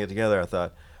started cutting it together, I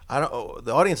thought,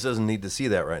 the audience doesn't need to see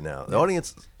that right now. The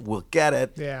audience will get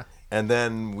it, and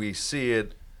then we see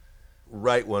it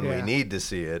right when we need to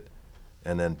see it.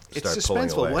 And then start it's pulling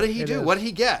suspenseful. away. What did he do? What did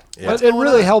he get? Yeah. But it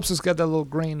really helps. It's got that little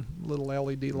green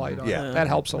LED light on Yeah. it. That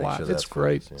helps a Make lot. sure It's that's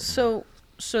great. focused, yeah.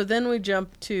 So then we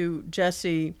jump to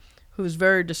Jesse, who's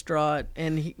very distraught,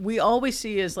 and we always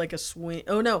see is like a swing.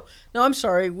 Oh no, I'm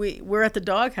sorry. We're at the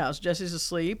doghouse. Jesse's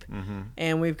asleep,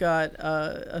 and we've got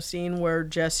a scene where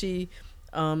Jesse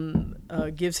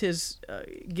gives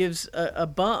a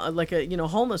bum, like a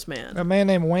homeless man. A man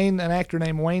named Wayne, an actor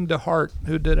named Wayne DeHart,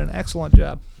 who did an excellent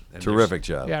job. Terrific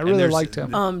job. Yeah, I really liked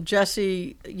him.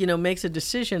 Jesse, makes a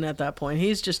decision at that point.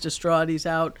 He's just distraught. He's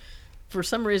out for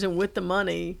some reason with the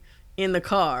money in the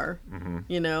car,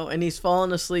 and he's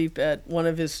fallen asleep at one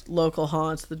of his local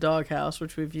haunts, the doghouse,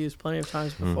 which we've used plenty of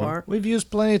times before. We've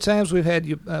used plenty of times. We've had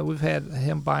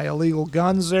him buy illegal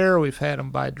guns there. We've had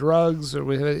him buy drugs,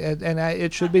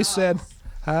 it should be said,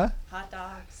 Hot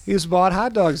dogs. He's bought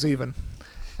hot dogs even.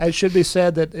 It should be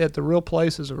said that at the Real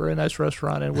Place is a very nice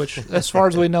restaurant in which, as far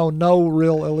as we know, no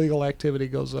real illegal activity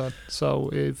goes on.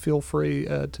 So feel free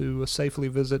to safely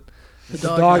visit the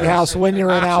doghouse when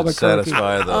you're in Albuquerque.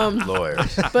 Satisfy the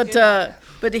lawyers.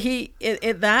 But he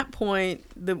at that point,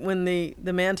 when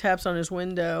the man taps on his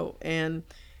window and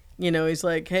he's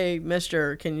like, "Hey,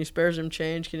 Mister, can you spare some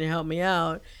change? Can you help me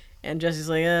out?" And Jesse's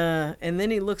like, and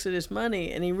then he looks at his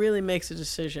money and he really makes a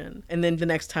decision. And then the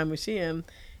next time we see him,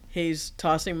 he's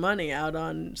tossing money out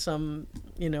on some,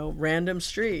 random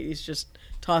street. He's just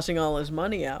tossing all his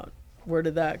money out. Where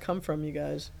did that come from, you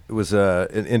guys? It was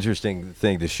an interesting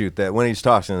thing to shoot that. When he's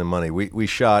tossing the money, we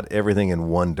shot everything in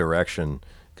one direction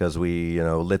because we,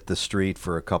 lit the street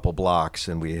for a couple blocks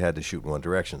and we had to shoot in one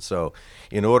direction. So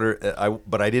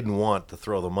but I didn't want to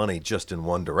throw the money just in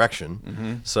one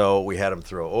direction. So we had him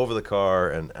throw over the car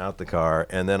and out the car.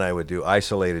 And then I would do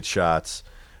isolated shots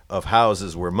of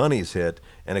houses where money's hit,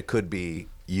 and it could be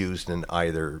used in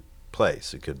either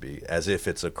place. It could be as if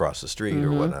it's across the street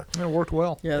or whatnot. It worked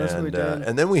well. Yeah, that's what we did.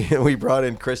 And then we brought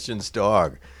in Christian's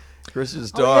dog.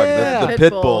 Christian's dog, yeah. the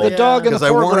pit bull. The dog in the Because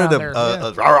I wanted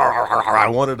foreground there. I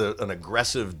wanted an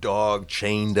aggressive dog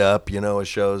chained up. It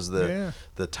shows the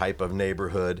type of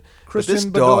neighborhood. But Christian this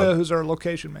Bedoya, dog, who's our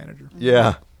location manager.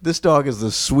 yeah, This dog is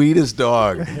the sweetest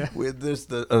dog. With this,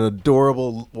 an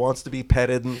adorable, wants to be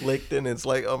petted and licked, and it's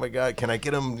like, oh my God, can I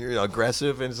get him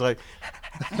aggressive? And it's like,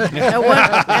 At one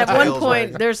Tails point,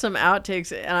 wagging. there's some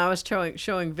outtakes, and I was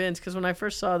showing Vince because when I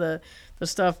first saw the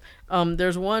stuff,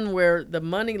 there's one where the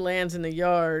money lands in the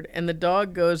yard, and the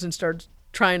dog goes and starts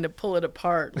trying to pull it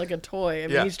apart like a toy. I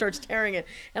mean, Yeah. he starts tearing it,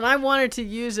 and I wanted to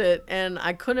use it, and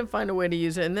I couldn't find a way to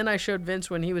use it. And then I showed Vince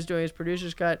when he was doing his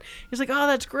producer's cut. He's like, "Oh,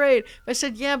 that's great." I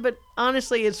said, "Yeah, but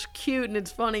honestly, it's cute and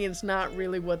it's funny. It's not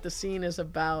really what the scene is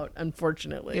about,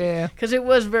 unfortunately." Yeah. because it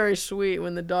was very sweet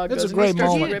when the dog It's goes a and he great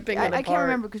starts moment. ripping I it apart. can't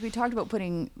remember because we talked about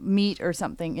putting meat or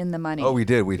something in the money. oh, we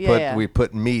did. Yeah. We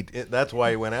put meat. That's why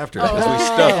he went after it. Oh. Because we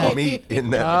stuffed meat in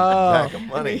that bag of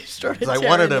money. He started 'Cause I tearing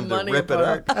wanted the him to money rip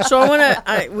apart. it up. So I want to.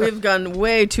 We've gone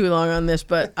way too long on this,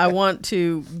 but I want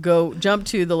to jump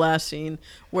to the last scene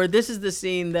where this is the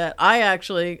scene that I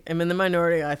actually am in the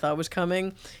minority. I thought was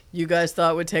coming. You guys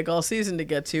thought would take all season to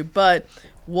get to, but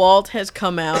Walt has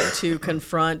come out to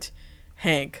confront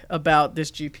Hank about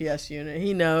this GPS unit.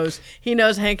 He knows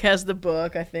Hank has the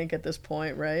book, I think, at this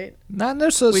point, right? Not We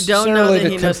don't know necessarily that to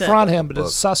he knows that. confront him, but to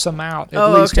Book. suss him out, at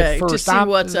Oh, least okay, at to first. see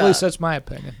what's at least up. that's my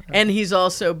opinion. And he's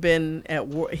also been at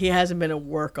work. He hasn't been at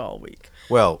work all week.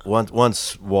 Well,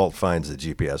 once Walt finds the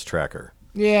GPS tracker,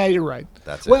 Yeah, you're right.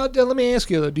 That's it. Well, let me ask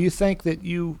you though: do you think that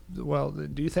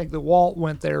Walt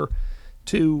went there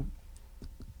to?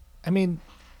 I mean,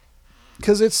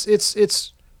 because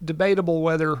it's debatable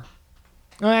whether.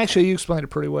 Well, actually, you explained it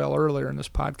pretty well earlier in this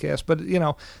podcast. But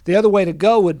the other way to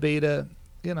go would be to,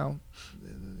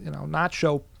 not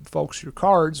show folks your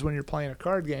cards when you're playing a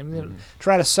card game.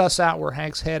 Try to suss out where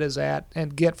Hank's head is at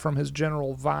and get from his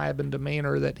general vibe and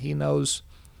demeanor that he knows,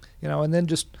 and then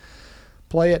just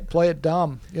play it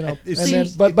dumb, and then,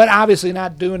 but obviously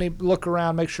not do any look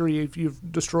around, make sure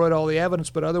you've destroyed all the evidence,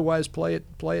 but otherwise play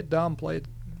it dumb, play it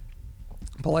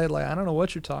like I don't know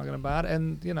what you're talking about,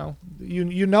 and you know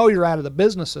you're out of the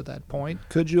business at that point.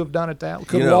 Could you have done it that?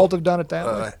 Could Walt have done it that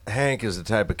way? Hank is the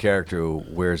type of character who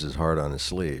wears his heart on his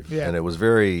sleeve, Yeah. and it was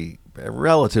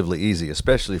relatively easy,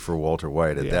 especially for Walter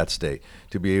White at that state,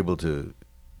 to be able to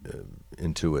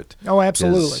intuit. Oh,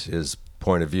 absolutely. his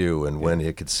point of view, and when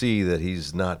he could see that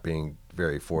he's not being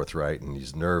very forthright and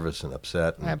he's nervous and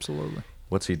upset. And Absolutely.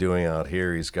 what's he doing out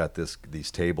here? He's got these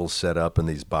tables set up in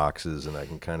these boxes, and I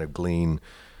can kind of glean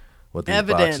what these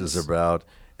Evidence. boxes are about.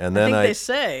 And I then think they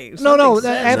say. No, something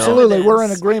says absolutely. evidence. We're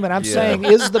in agreement. I'm Yeah. saying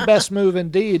is the best move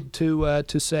indeed to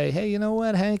say, hey, you know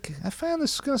what, Hank? I found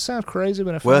this is going to sound crazy,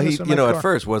 but I found Well, this in my car. at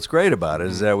first, what's great about it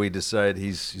is that we decide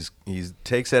he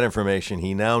takes that information.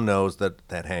 He now knows that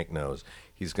Hank knows.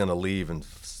 He's going to leave and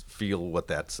feel what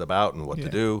that's about and what to Yeah.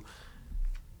 do.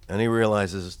 And he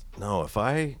realizes, no, if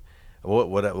I,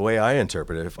 what the way I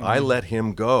interpret it, if I let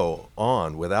him go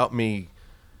on without me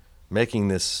making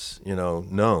this,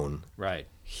 known, Right.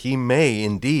 he may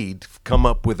indeed come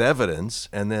up with evidence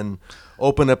and then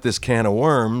open up this can of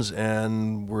worms,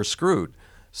 and we're screwed.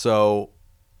 So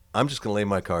I'm just going to lay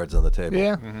my cards on the table.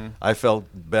 Yeah. I felt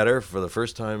better for the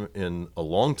first time in a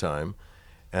long time,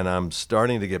 and I'm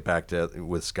starting to get back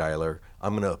with Skyler.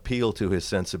 I'm going to appeal to his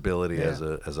sensibility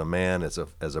Yeah. as a man, as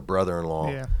a brother-in-law,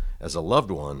 Yeah. as a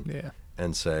loved one, Yeah.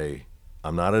 and say,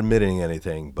 I'm not admitting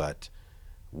anything, but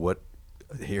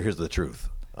here's the truth.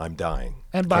 I'm dying.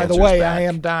 And by the Cancer's way, back. I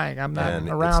am dying. I'm not And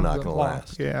it's around not long. gonna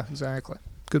last. Yeah, exactly.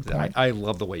 Good point. I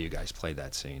love the way you guys played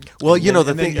that scene. Well, And you know,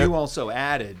 then- the and then thing- you also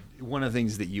added, one of the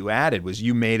things that you added was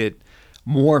you made it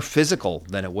more physical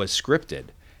than it was scripted,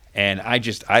 and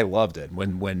I loved it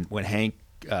when Hank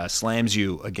slams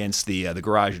you against the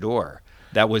garage door.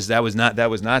 That was not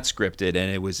scripted,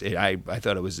 and I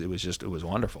thought it was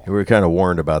wonderful. We were kind of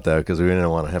warned about that because we didn't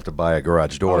want to have to buy a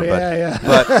garage door. Oh, yeah.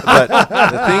 But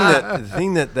the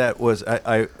thing that was,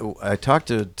 I talked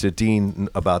to Dean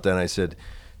about that, and I said,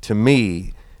 to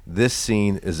me, this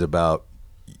scene is about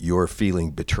your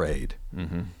feeling betrayed.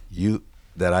 Mm-hmm.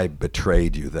 That I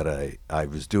betrayed you, that I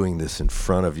was doing this in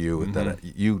front of you, and that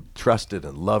you trusted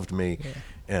and loved me,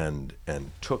 and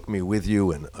took me with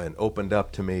you, and opened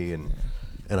up to me, and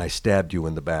I stabbed you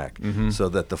in the back. So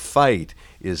that the fight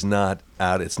is not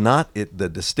out. It's not it. The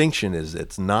distinction is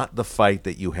it's not the fight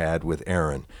that you had with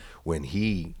Aaron when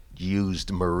he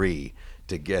used Marie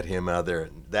to get him out there.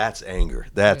 That's anger.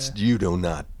 That's you do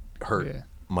not hurt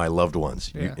my loved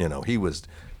ones. Yeah. He was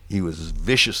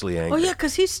viciously Oh angry. yeah,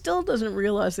 because he still doesn't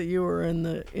realize that you were in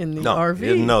the No, RV. he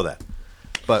didn't know that.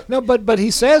 But No, but he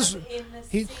says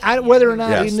whether or not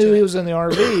Yes. he knew he was in the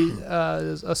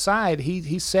RV aside,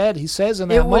 he says in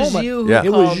that It was moment, you who Yeah. it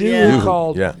called. was you yeah. who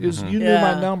called. Yeah. It was- you knew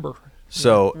Yeah. my number.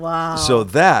 So Wow. so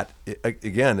that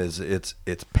again is it's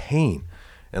pain,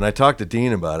 And I talked to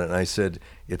Dean about it, and I said,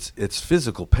 it's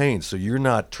physical pain, so you're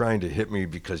not trying to hit me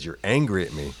because you're angry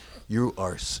at me.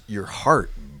 Your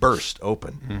heart burst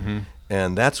open.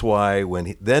 And that's why when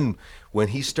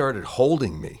he started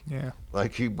holding me,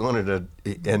 like he wanted to,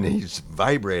 and he's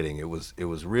vibrating, it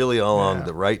was really all on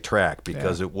the right track,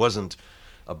 because it wasn't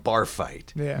a bar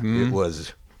fight. It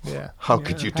was, how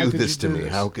could you do this to me?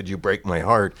 How could you break my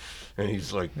heart? And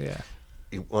he's like,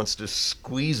 he wants to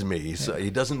squeeze me. He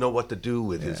doesn't know what to do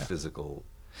with his physical,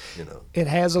 It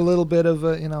has a little bit of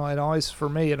a, for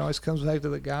me, it always comes back to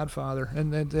The Godfather.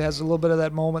 And it has a little bit of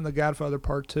that moment in The Godfather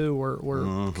Part 2 where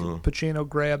Pacino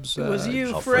grabs... It was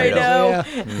you, Alfredo.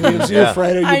 Fredo. It was you,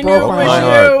 Fredo. You I broke knew my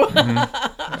it heart.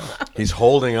 was you. He's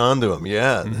holding on to him.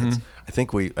 Yeah. I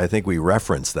think we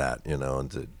referenced that,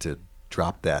 and to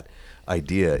drop that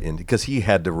idea in, because he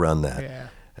had to run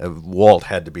that. Walt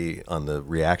had to be on the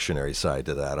reactionary side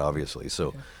to that, obviously.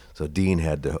 So Dean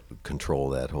had to control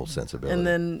that whole sensibility. And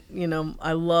then,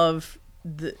 I love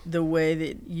the way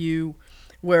that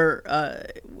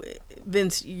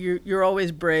Vince, you're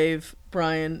always brave,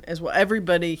 Brian, as well.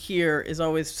 Everybody here is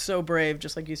always so brave,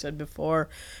 just like you said before,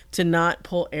 to not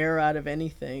pull air out of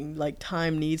anything. Like,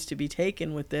 time needs to be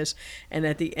taken with this. And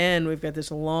at the end, we've got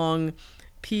this long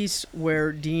piece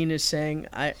where Dean is saying,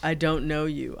 I don't know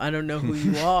you. I don't know who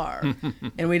you are.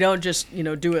 And we don't just,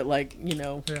 do it like,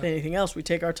 anything else. We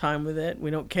take our time with it. We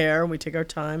don't care. We take our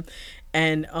time.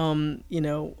 And, and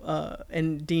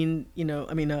Dean,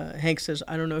 Hank says,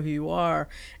 I don't know who you are.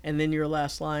 And then your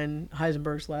last line,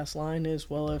 Heisenberg's last line is,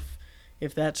 well,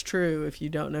 if that's true, if you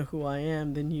don't know who I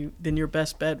am, then your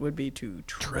best bet would be to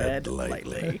tread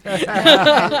lightly.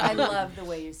 I love the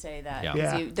way you say that.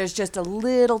 Yeah. There's just a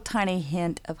little tiny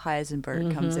hint of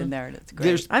Heisenberg comes in there, and it's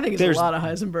great. I think there's a lot of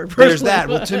Heisenberg. There's that.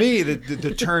 Well, to me,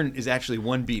 the turn is actually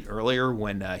one beat earlier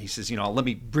when he says, let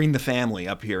me bring the family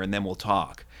up here and then we'll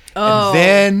talk. Oh.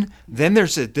 And then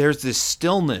there's this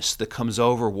stillness that comes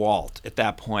over Walt at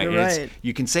that point. You're right.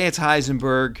 You can say it's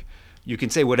Heisenberg. You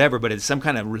can say whatever, but it's some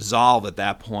kind of resolve at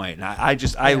that point. And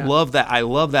I love that. I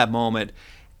love that moment.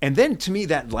 And then to me,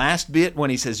 that last bit when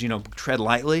he says, tread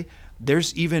lightly,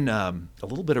 there's even a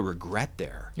little bit of regret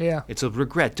there. Yeah. It's a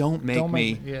regret. Don't make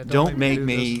me do this. Don't make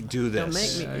me,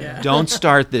 Don't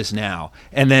start this now.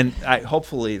 And then I hope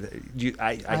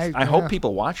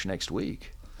people watch next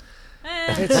week.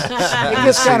 It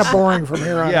gets kind of boring from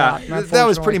here on out. That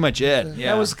was pretty much it.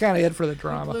 Yeah. That was kind of it for the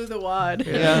drama. Blew the wad.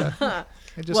 Yeah.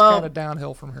 It just kind of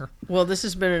downhill from here. Well, this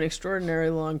has been an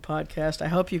extraordinarily long podcast. I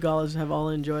hope you guys have all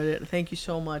enjoyed it. Thank you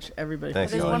so much, everybody.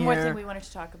 Thanks, for There's being one more here. thing we wanted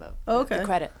to talk about. Oh, okay. The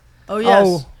credit. Oh, yes.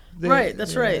 Oh, right,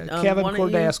 that's right. Kevin why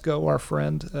don't you- Cordasco, our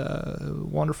friend,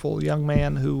 wonderful young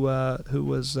man who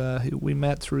we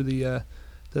met through the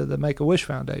Make-A-Wish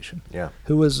Foundation. Yeah.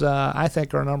 Who was I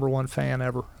think our number one fan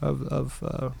ever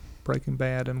of Breaking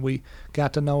Bad, and we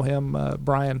got to know him,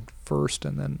 Brian first,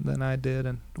 and then I did,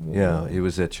 and He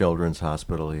was at Children's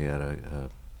Hospital. He had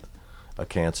a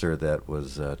cancer that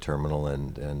was terminal,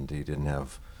 and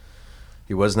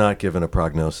he was not given a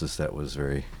prognosis that was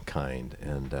very kind.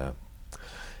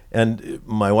 And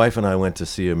my wife and I went to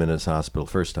see him in his hospital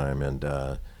first time,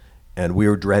 and we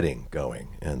were dreading going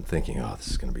and thinking, oh, this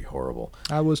is going to be horrible.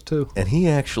 I was too. And he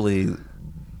actually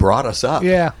brought us up.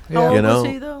 Yeah. How old You know,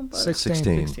 was he, though?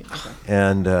 16. 16. Okay.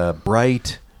 And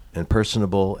bright and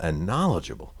personable and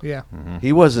knowledgeable. Yeah.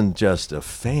 He wasn't just a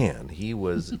fan. He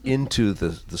was into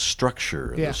the structure,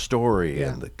 and Yeah. the story,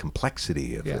 Yeah. and the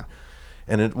complexity of Yeah. it.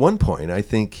 And at one point, I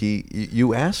think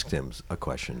you asked him a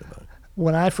question about it.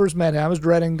 When I first met him, I was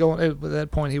dreading going. At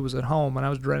that point, he was at home, and I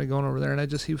was dreading going over there.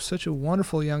 And he was such a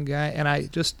wonderful young guy. And I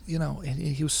just, he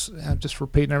was. I'm just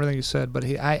repeating everything you said, but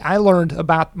I learned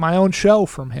about my own show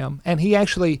from him. And he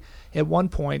actually, at one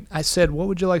point, I said, "What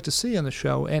would you like to see on the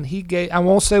show?" And he gave. I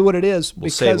won't say what it is.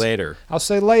 We'll say later. I'll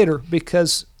say later,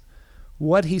 because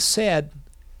what he said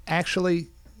actually,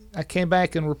 I came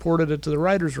back and reported it to the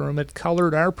writers' room. It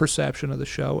colored our perception of the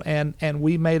show, and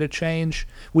we made a change.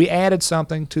 We added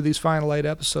something to these final 8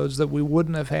 episodes that we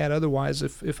wouldn't have had otherwise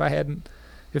if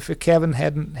Kevin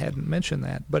hadn't mentioned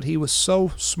that. But he was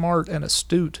so smart and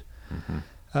astute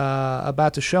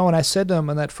about the show, and I said to him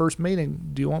in that first meeting,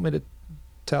 "Do you want me to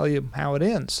tell you how it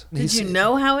ends?" Did you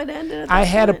know how it ended? At that I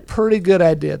had a point? pretty good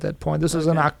idea at that point. This was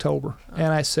in Okay. October,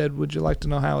 and I said, "Would you like to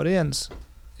know how it ends?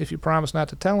 If you promise not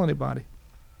to tell anybody."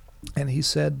 And he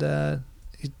said,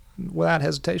 without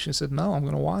hesitation, he said, "No, I'm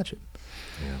going to watch it."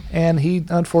 Yeah. And he,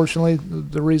 unfortunately,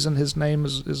 the reason his name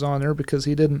is on there because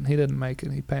he didn't make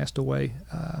it. He passed away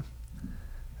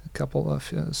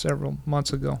several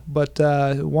months ago. But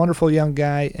wonderful young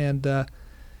guy, and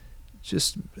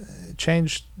just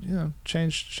changed.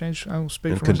 Changed. I don't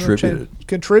speak And for myself. contributed.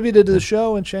 Contributed to the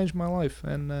show and changed my life.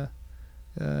 And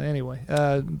anyway,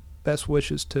 best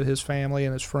wishes to his family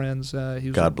and his friends.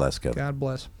 God bless, Kevin. God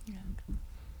bless.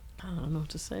 I don't know what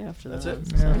to say after that.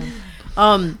 That's it.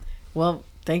 So, well,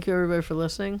 thank you everybody for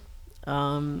listening.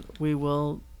 We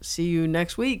will see you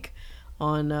next week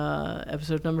on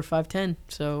episode number 510.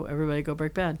 So everybody go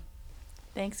break bad.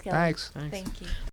 Thanks, Kelly. Thanks. Thanks. Thank you.